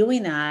 with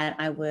doing that,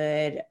 I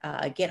would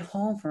get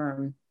home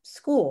from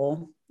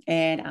school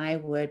and I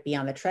would be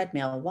on the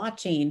treadmill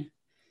watching,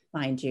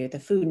 mind you, the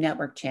Food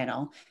Network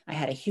channel. I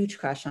had a huge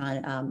crush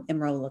on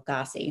Emeril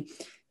Lagasse,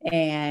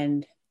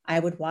 and I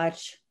would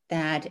watch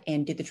that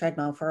and do the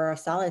treadmill for a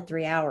solid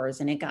 3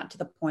 hours. And it got to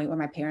the point where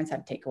my parents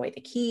had to take away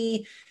the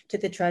key to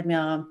the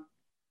treadmill.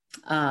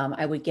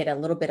 I would get a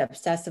little bit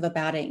obsessive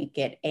about it and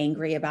get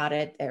angry about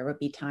it. There would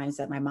be times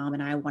that my mom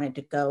and I wanted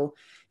to go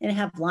and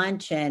have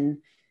lunch, and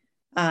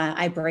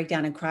I break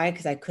down and cry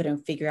because I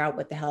couldn't figure out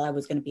what the hell I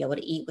was going to be able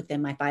to eat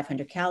within my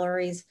 500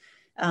 calories.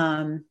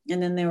 And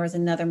then there was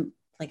another,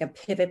 like a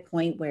pivot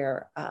point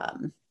where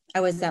I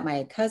was at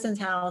my cousin's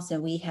house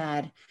and they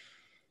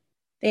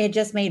had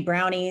just made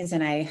brownies.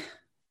 And I,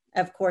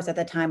 of course, at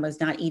the time was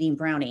not eating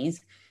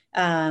brownies,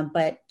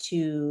 but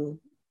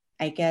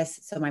I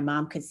guess, so my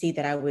mom could see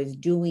that I was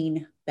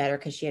doing better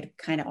because she had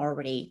kind of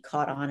already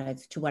caught on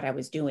as to what I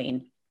was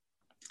doing.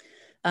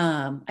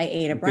 I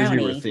ate a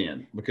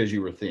brownie. Because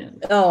you were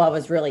thin. Oh, I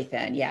was really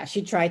thin. Yeah.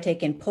 She tried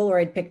taking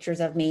Polaroid pictures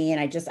of me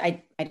and I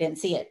didn't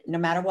see it no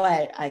matter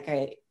what.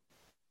 Like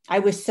I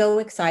was so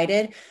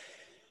excited.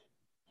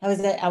 I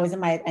was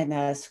in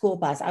the school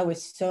bus. I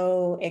was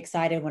so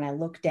excited when I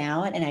looked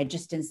down and I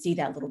just didn't see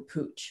that little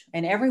pooch.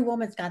 And every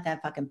woman's got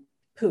that fucking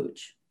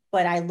pooch,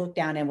 but I looked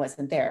down and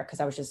wasn't there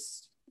because I was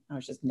just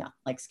not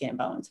like skin and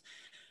bones.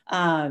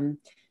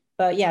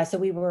 But yeah, so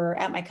we were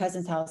at my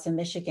cousin's house in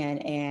Michigan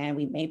and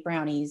we made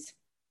brownies.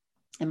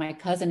 And my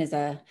cousin is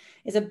a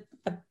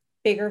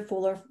bigger,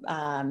 fuller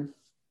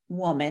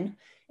woman.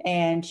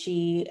 And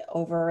she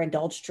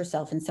overindulged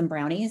herself in some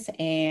brownies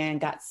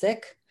and got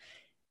sick.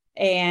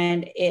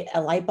 And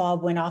a light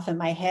bulb went off in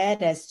my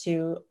head as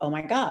to, oh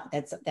my God,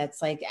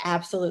 that's like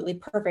absolutely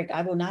perfect.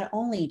 I will not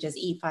only just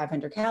eat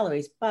 500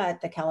 calories,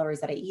 but the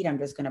calories that I eat, I'm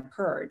just going to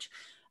purge.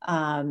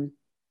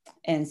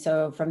 And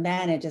so from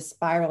then it just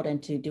spiraled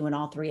into doing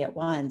all three at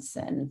once.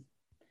 And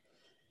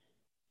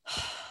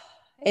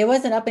it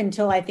wasn't up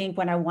until I think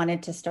when I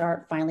wanted to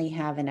start finally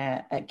having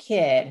a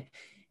kid,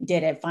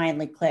 did it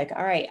finally click.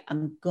 All right,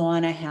 I'm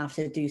going to have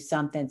to do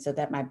something so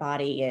that my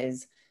body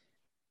is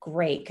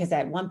great. Because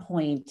at one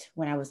point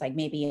when I was like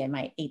maybe when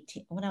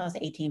I was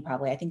 18,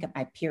 probably, I think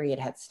my period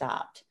had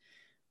stopped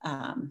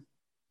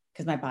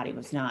because my body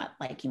was not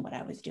liking what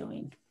I was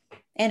doing.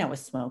 And I was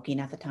smoking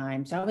at the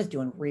time. So I was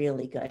doing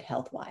really good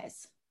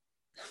health-wise.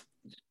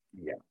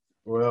 Yeah.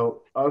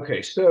 Well,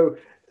 okay. So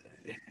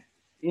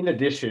in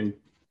addition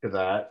to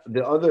that,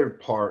 the other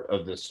part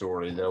of the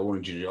story that I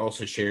wanted you to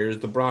also share is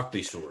the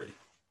broccoli story.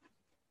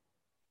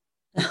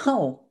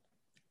 Oh,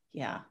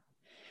 yeah.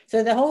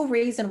 So the whole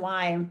reason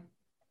why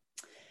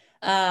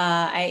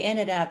I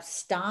ended up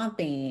stopped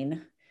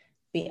being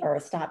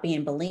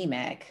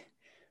bulimic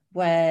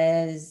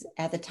was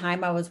at the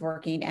time I was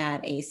working at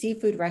a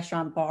seafood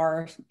restaurant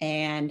bar,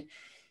 and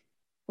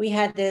we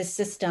had this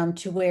system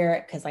to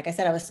where, because like I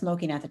said, I was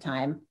smoking at the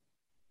time.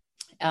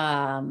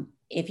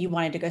 If you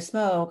wanted to go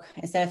smoke,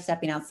 instead of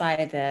stepping outside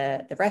of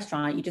the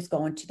restaurant, you just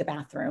go into the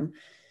bathroom.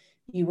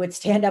 You would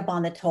stand up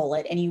on the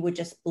toilet and you would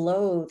just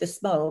blow the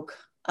smoke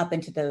up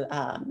into the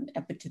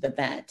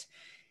vent.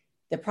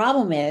 The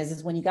problem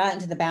is when you got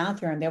into the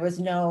bathroom, there was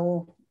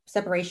no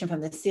separation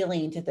from the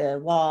ceiling to the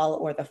wall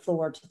or the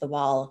floor to the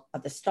wall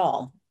of the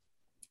stall.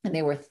 And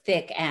they were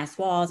thick ass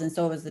walls. And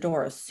so was the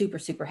door. It was super,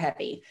 super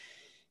heavy.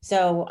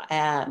 So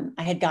I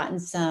had gotten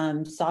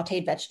some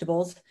sauteed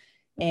vegetables,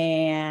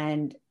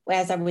 and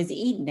as I was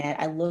eating it,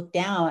 I looked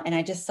down and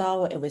I just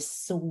saw it was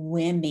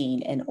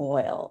swimming in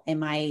oil.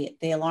 And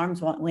the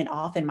alarms went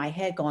off in my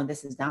head going,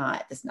 this is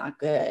not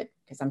good,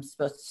 because I'm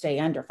supposed to stay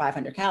under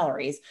 500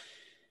 calories.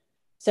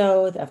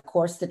 So of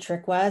course the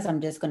trick was, I'm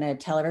just going to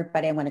tell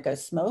everybody I'm going to go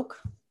smoke.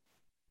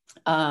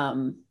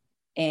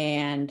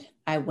 And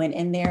I went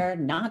in there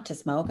not to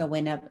smoke. I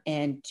went up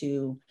and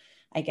to,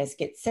 I guess,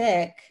 get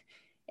sick.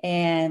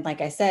 And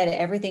like I said,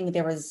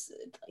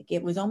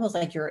 it was almost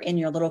like you're in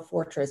your little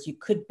fortress. You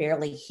could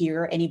barely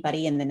hear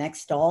anybody in the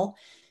next stall.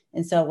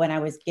 And so when I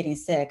was getting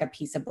sick, a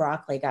piece of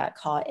broccoli got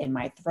caught in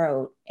my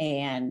throat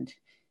and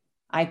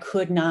I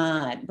could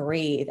not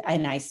breathe.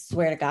 And I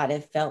swear to God,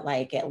 it felt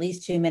like at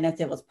least 2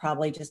 minutes. It was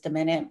probably just a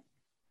minute.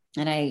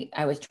 And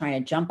I was trying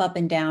to jump up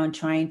and down,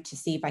 trying to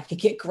see if I could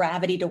get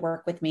gravity to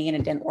work with me, and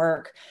it didn't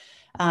work.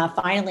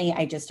 Finally,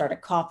 I just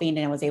started coughing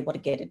and I was able to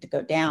get it to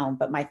go down.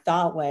 But my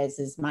thought was,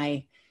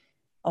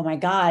 oh my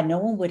God, no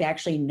one would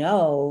actually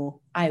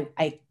know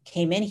I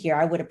came in here.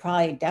 I would have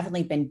probably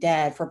definitely been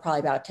dead for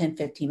probably about 10,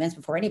 15 minutes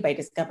before anybody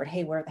discovered,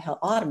 hey, where the hell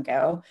Autumn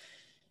go?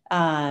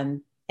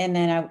 And And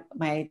then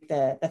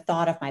the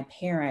thought of my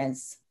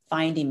parents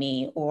finding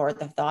me, or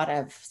the thought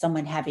of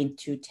someone having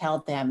to tell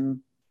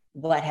them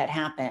what had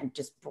happened,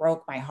 just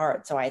broke my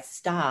heart. So I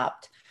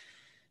stopped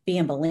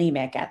being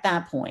bulimic at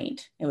that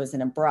point. It was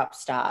an abrupt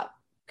stop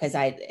because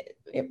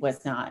it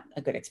was not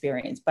a good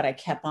experience, but I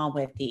kept on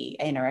with the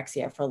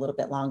anorexia for a little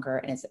bit longer,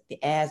 and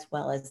as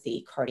well as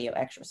the cardio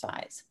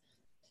exercise.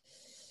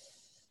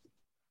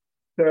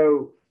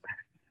 So,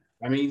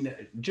 I mean,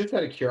 just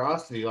out of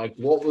curiosity, like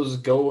what was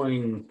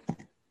going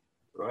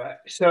right?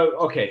 So,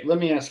 okay, let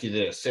me ask you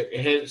this.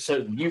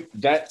 So you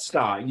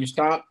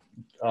stopped,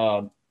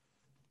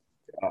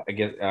 I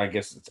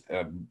guess it's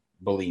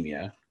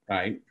bulimia,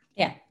 right?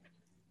 Yeah.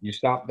 You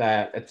stopped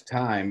that at the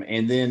time,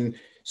 and then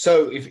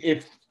so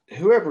if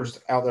whoever's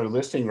out there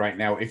listening right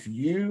now, if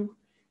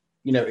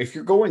if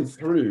you're going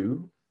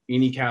through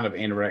any kind of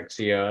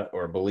anorexia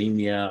or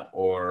bulimia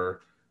or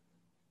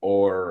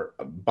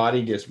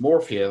body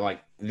dysmorphia,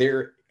 like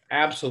there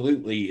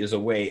absolutely is a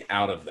way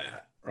out of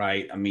that,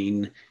 right? I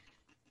mean,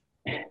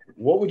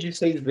 what would you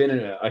say has been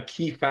a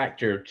key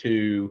factor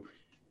to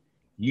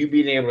you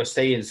being able to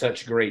stay in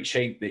such great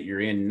shape that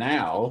you're in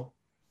now,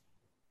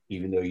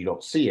 even though you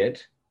don't see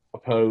it?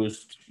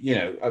 Opposed,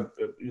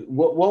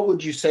 what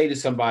would you say to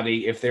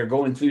somebody if they're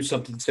going through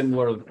something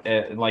similar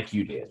like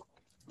you did?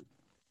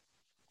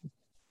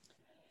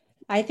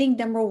 I think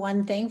number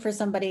one thing for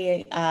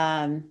somebody,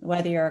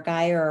 whether you're a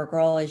guy or a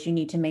girl, is you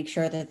need to make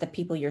sure that the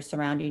people you're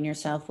surrounding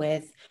yourself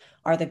with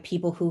are the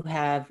people who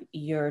have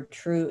the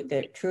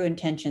true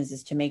intentions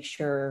is to make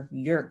sure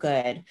you're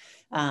good.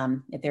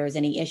 If there's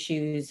any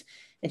issues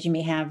that you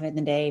may have in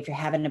the day, if you're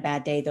having a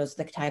bad day, those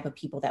are the type of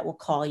people that will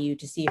call you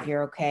to see if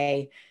you're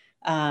okay.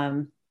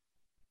 But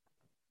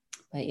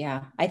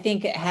yeah, I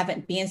think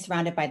being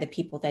surrounded by the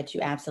people that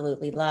you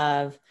absolutely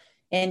love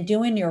and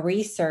doing your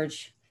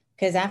research,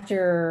 because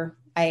after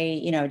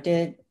I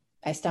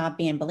stopped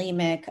being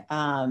bulimic.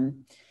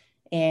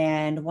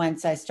 And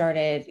once I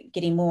started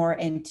getting more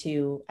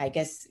into, I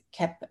guess,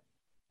 kept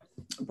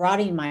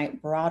broadening,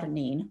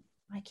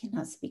 I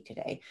cannot speak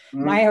today,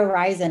 my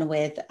horizon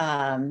with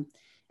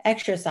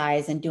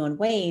exercise and doing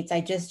weights,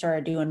 I just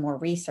started doing more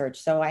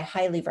research. So I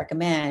highly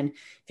recommend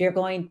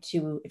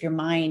if your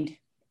mind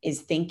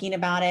is thinking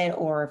about it,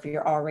 or if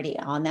you're already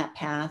on that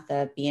path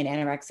of being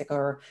anorexic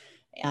or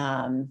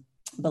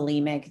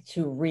bulimic,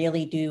 to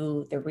really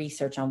do the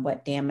research on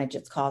what damage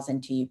it's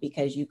causing to you,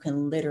 because you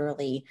can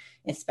literally,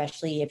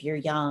 especially if you're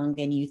young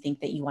and you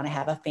think that you want to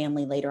have a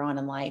family later on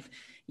in life,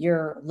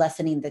 you're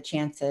lessening the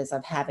chances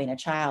of having a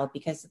child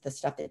because of the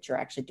stuff that you're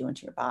actually doing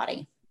to your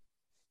body.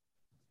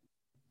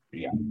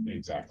 Yeah,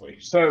 exactly.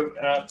 So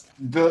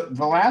the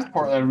last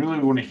part that I really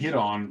want to hit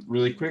on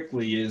really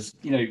quickly is,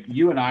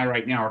 you and I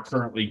right now are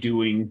currently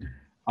doing,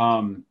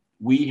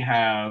 we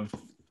have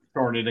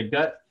started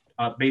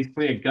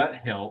basically a gut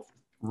health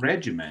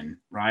regimen,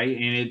 right?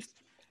 And it's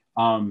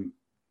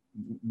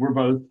we're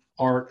both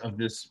part of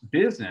this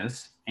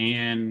business,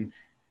 and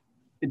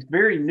it's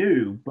very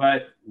new,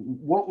 but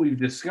what we've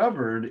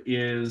discovered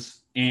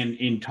is, and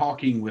in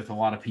talking with a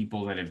lot of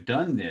people that have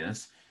done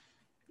this,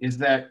 is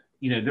that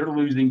they're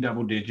losing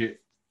double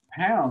digit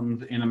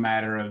pounds in a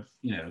matter of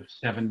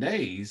 7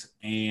 days.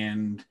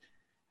 And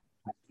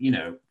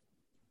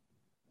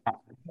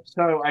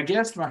so I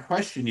guess my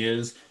question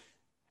is,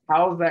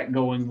 how's that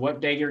going? What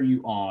day are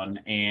you on?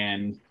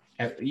 And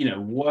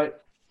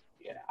what,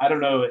 I don't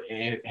know,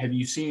 have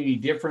you seen any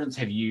difference?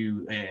 Has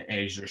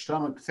your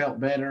stomach felt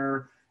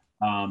better?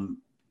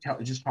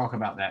 Just talk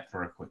about that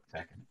for a quick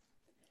second.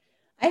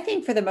 I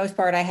think for the most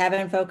part, I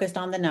haven't focused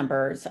on the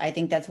numbers. I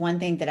think that's one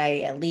thing that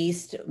I at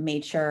least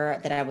made sure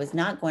that I was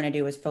not going to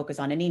do, was focus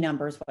on any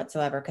numbers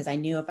whatsoever, because I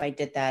knew if I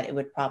did that, it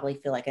would probably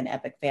feel like an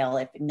epic fail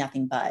if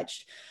nothing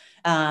budged.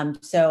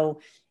 So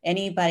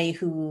anybody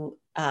who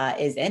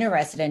is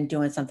interested in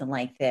doing something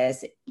like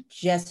this,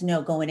 just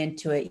know going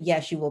into it,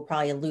 yes, you will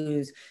probably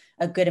lose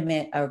a good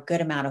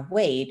amount of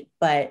weight,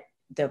 but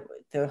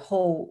the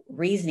whole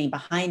reasoning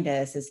behind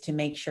this is to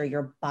make sure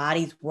your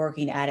body's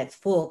working at its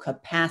full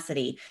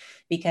capacity,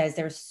 because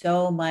there's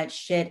so much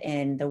shit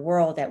in the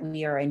world that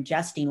we are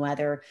ingesting,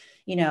 whether,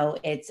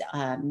 it's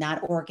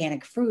not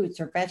organic fruits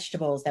or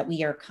vegetables that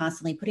we are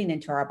constantly putting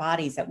into our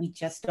bodies that we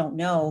just don't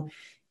know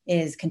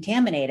is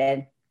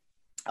contaminated.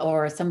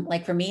 Or some,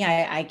 like for me,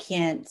 I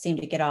can't seem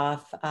to get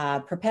off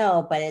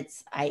Propel, but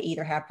I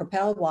either have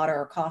Propel, water,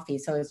 or coffee.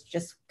 So it's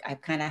just, I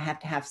kind of have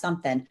to have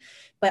something,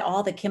 but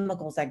all the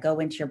chemicals that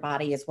go into your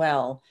body as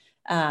well.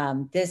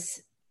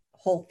 This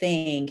whole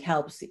thing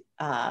helps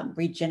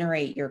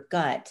regenerate your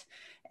gut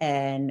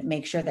and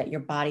make sure that your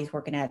body's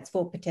working at its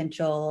full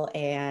potential.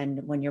 And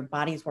when your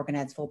body's working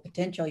at its full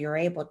potential, you're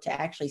able to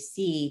actually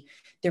see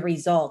the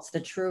results, the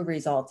true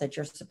results that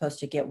you're supposed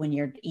to get when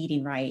you're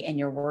eating right and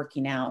you're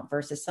working out,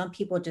 versus some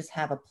people just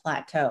have a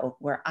plateau,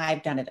 where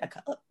I've done it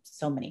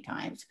so many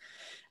times.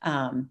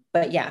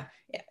 But yeah,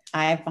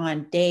 I've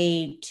on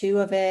day 2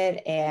 of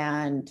it,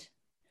 and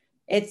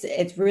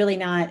it's really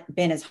not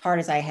been as hard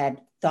as I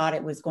had thought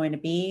it was going to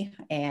be.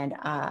 And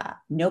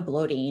no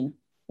bloating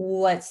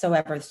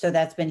whatsoever. So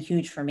that's been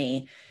huge for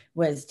me,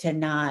 was to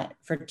not,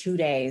 for 2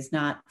 days,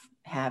 not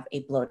have a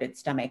bloated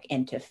stomach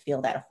and to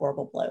feel that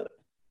horrible bloat.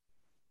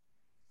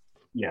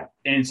 Yeah.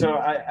 And so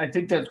I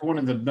think that's one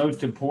of the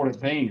most important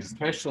things,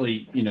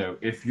 especially,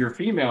 if you're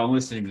female and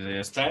listening to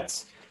this,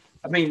 this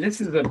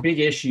is a big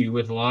issue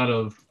with a lot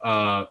of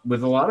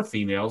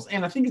females.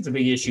 And I think it's a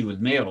big issue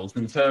with males.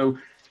 And so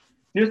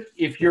just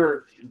if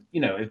you're,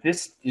 if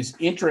this is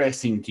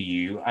interesting to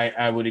you,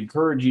 I would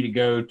encourage you to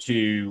go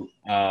to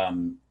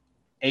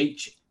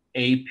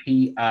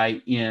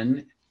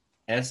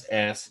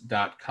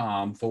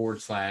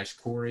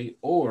HAPINSS.com/Corey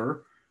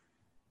or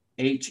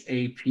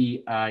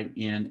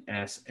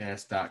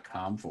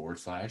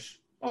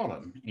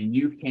HAPINSS.com/Autumn. And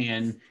you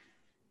can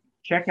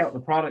check out the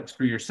products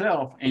for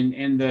yourself.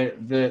 And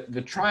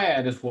the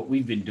triad is what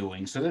we've been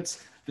doing. So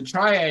that's the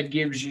triad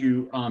gives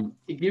you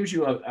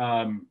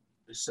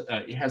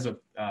it has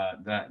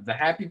the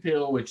happy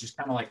pill, which is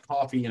kind of like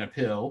coffee in a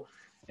pill.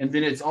 And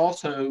then it's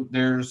also,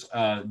 there's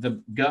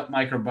the gut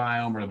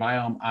microbiome, or the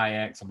Biome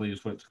IX, I believe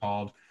is what it's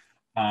called.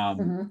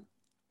 Also,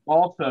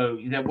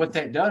 what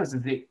that does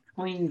is it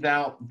cleans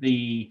out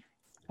the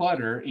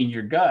clutter in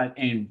your gut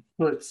and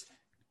puts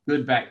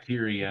good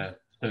bacteria,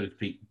 so to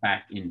speak,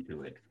 back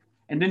into it.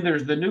 And then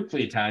there's the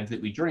nucleotides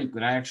that we drink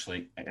that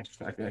actually taste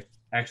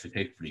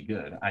pretty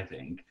good, I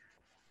think.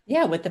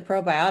 Yeah, with the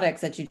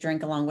probiotics that you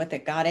drink along with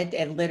it. God,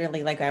 it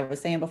literally, like I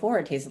was saying before,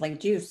 it tastes like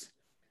juice.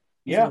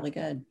 It's really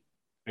good.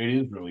 It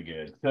is really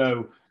good.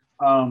 So,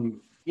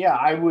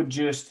 I would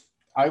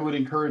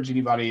encourage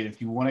anybody,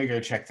 if you want to go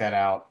check that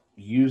out,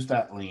 use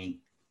that link,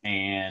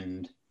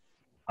 and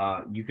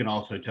you can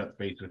also touch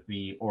base with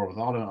me or with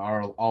Autumn.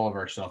 All of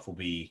our stuff will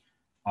be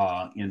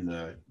in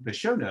the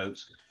show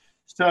notes.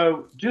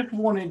 So just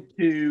wanted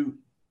to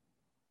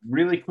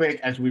really quick,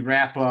 as we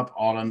wrap up,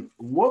 Autumn,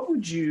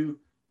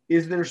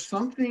 is there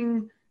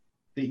something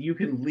that you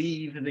can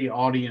leave the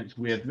audience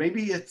with?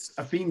 Maybe it's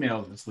a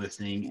female that's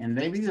listening and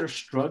maybe they're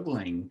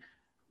struggling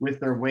with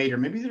their weight, or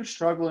maybe they're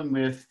struggling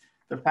with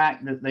the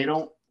fact that they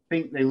don't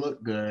think they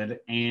look good,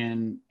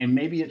 and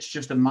maybe it's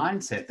just a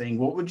mindset thing.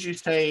 What would you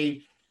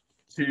say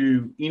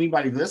to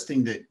anybody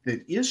listening that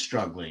is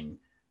struggling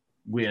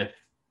with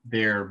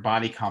their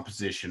body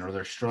composition, or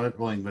they're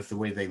struggling with the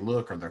way they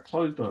look, or their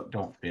clothes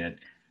don't fit?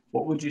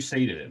 What would you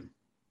say to them?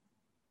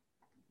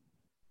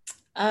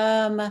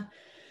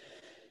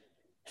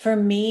 For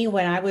me,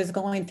 when I was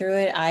going through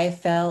it, I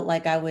felt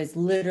like I was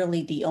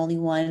literally the only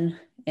one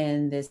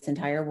in this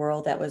entire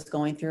world that was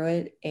going through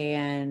it.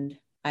 And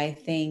I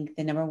think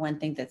the number one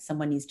thing that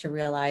someone needs to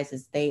realize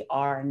is they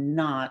are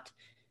not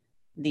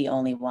the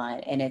only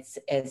one. And it's,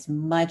 as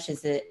much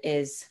as it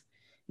is,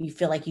 you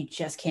feel like you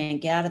just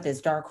can't get out of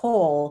this dark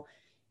hole,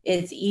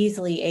 it's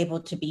easily able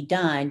to be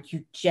done.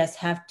 You just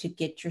have to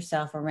get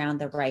yourself around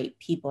the right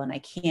people. And I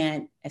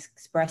can't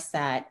express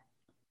that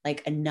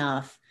like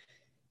enough,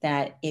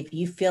 that if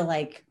you feel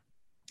like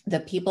the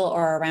people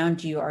are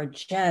around you are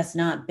just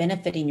not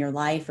benefiting your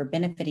life or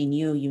benefiting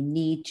you, you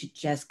need to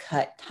just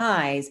cut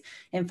ties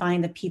and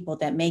find the people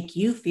that make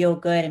you feel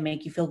good and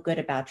make you feel good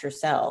about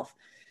yourself.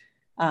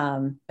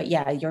 But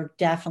yeah, you're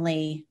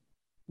definitely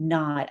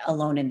not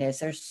alone in this.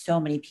 There's so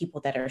many people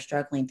that are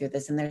struggling through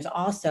this. And there's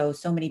also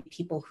so many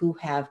people who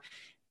have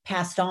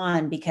passed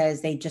on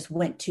because they just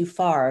went too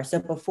far. So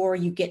before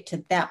you get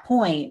to that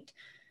point,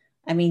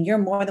 I mean, you're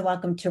more than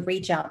welcome to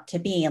reach out to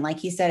me. And like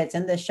he said, it's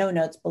in the show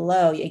notes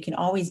below. You can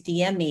always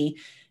DM me.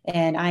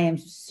 And I am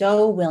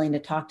so willing to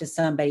talk to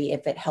somebody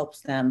if it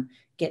helps them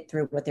get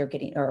through what they're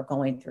getting or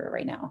going through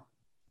right now.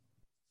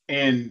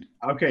 And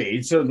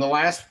okay, so the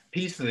last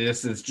piece of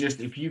this is just,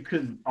 if you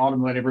could,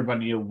 Autumn, let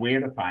everybody know where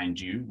to find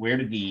you, where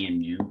to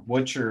DM you,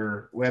 what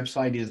your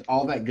website is,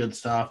 all that good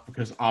stuff,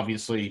 because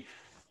obviously,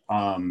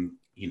 I don't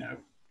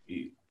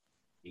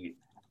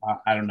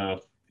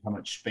know how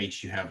much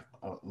space you have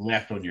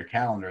left on your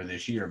calendar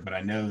this year, but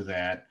I know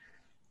that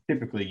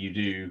typically you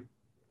do,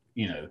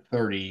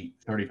 30,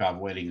 35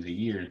 weddings a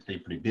year and stay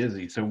pretty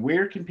busy. So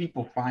where can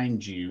people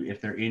find you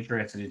if they're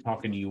interested in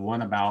talking to you,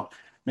 one, about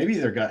maybe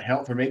their gut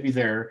health, or maybe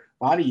their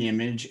body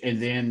image,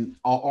 and then,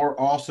 or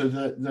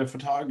also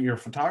your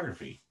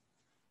photography?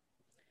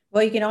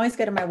 Well, you can always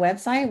go to my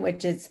website,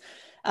 which is,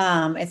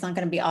 it's not going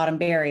to be Autumn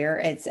Barrier.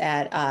 It's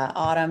at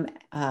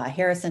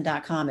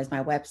autumnharrison.com is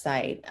my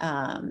website.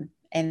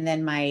 And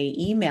then my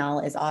email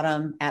is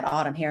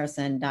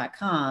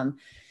autumn@autumnharrison.com.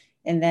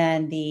 And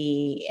then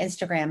the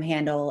Instagram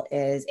handle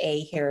is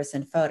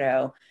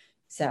 @harrisonphoto.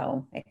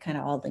 So it kind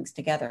of all links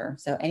together.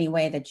 So any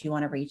way that you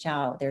want to reach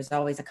out, there's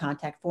always a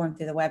contact form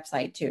through the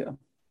website too.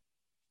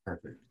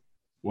 Perfect.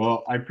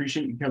 Well, I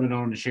appreciate you coming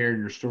on to share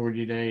your story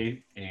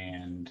today,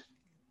 and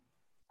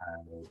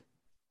I'll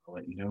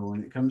let you know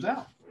when it comes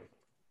out.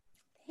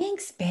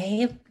 Thanks,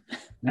 babe.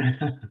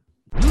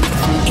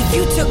 If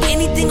you took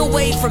anything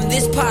away from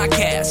this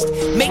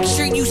podcast, make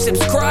sure you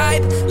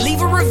subscribe,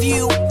 leave a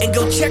review, and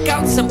go check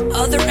out some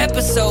other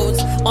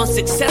episodes on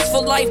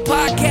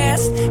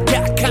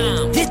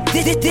SuccessfulLifePodcast.com.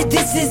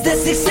 This is the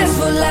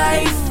Successful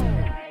Life.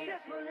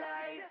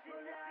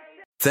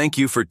 Thank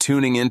you for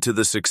tuning into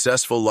the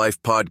Successful Life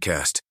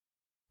podcast.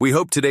 We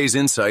hope today's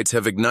insights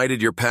have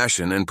ignited your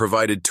passion and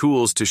provided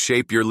tools to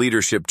shape your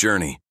leadership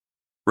journey.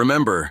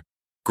 Remember,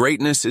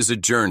 greatness is a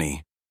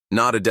journey,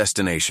 not a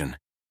destination.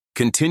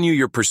 Continue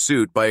your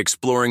pursuit by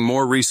exploring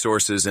more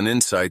resources and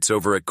insights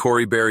over at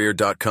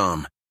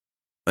CoreyBarrier.com.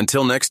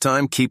 Until next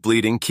time, keep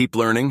leading, keep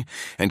learning,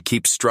 and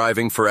keep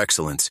striving for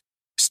excellence.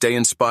 Stay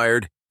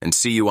inspired, and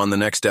see you on the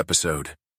next episode.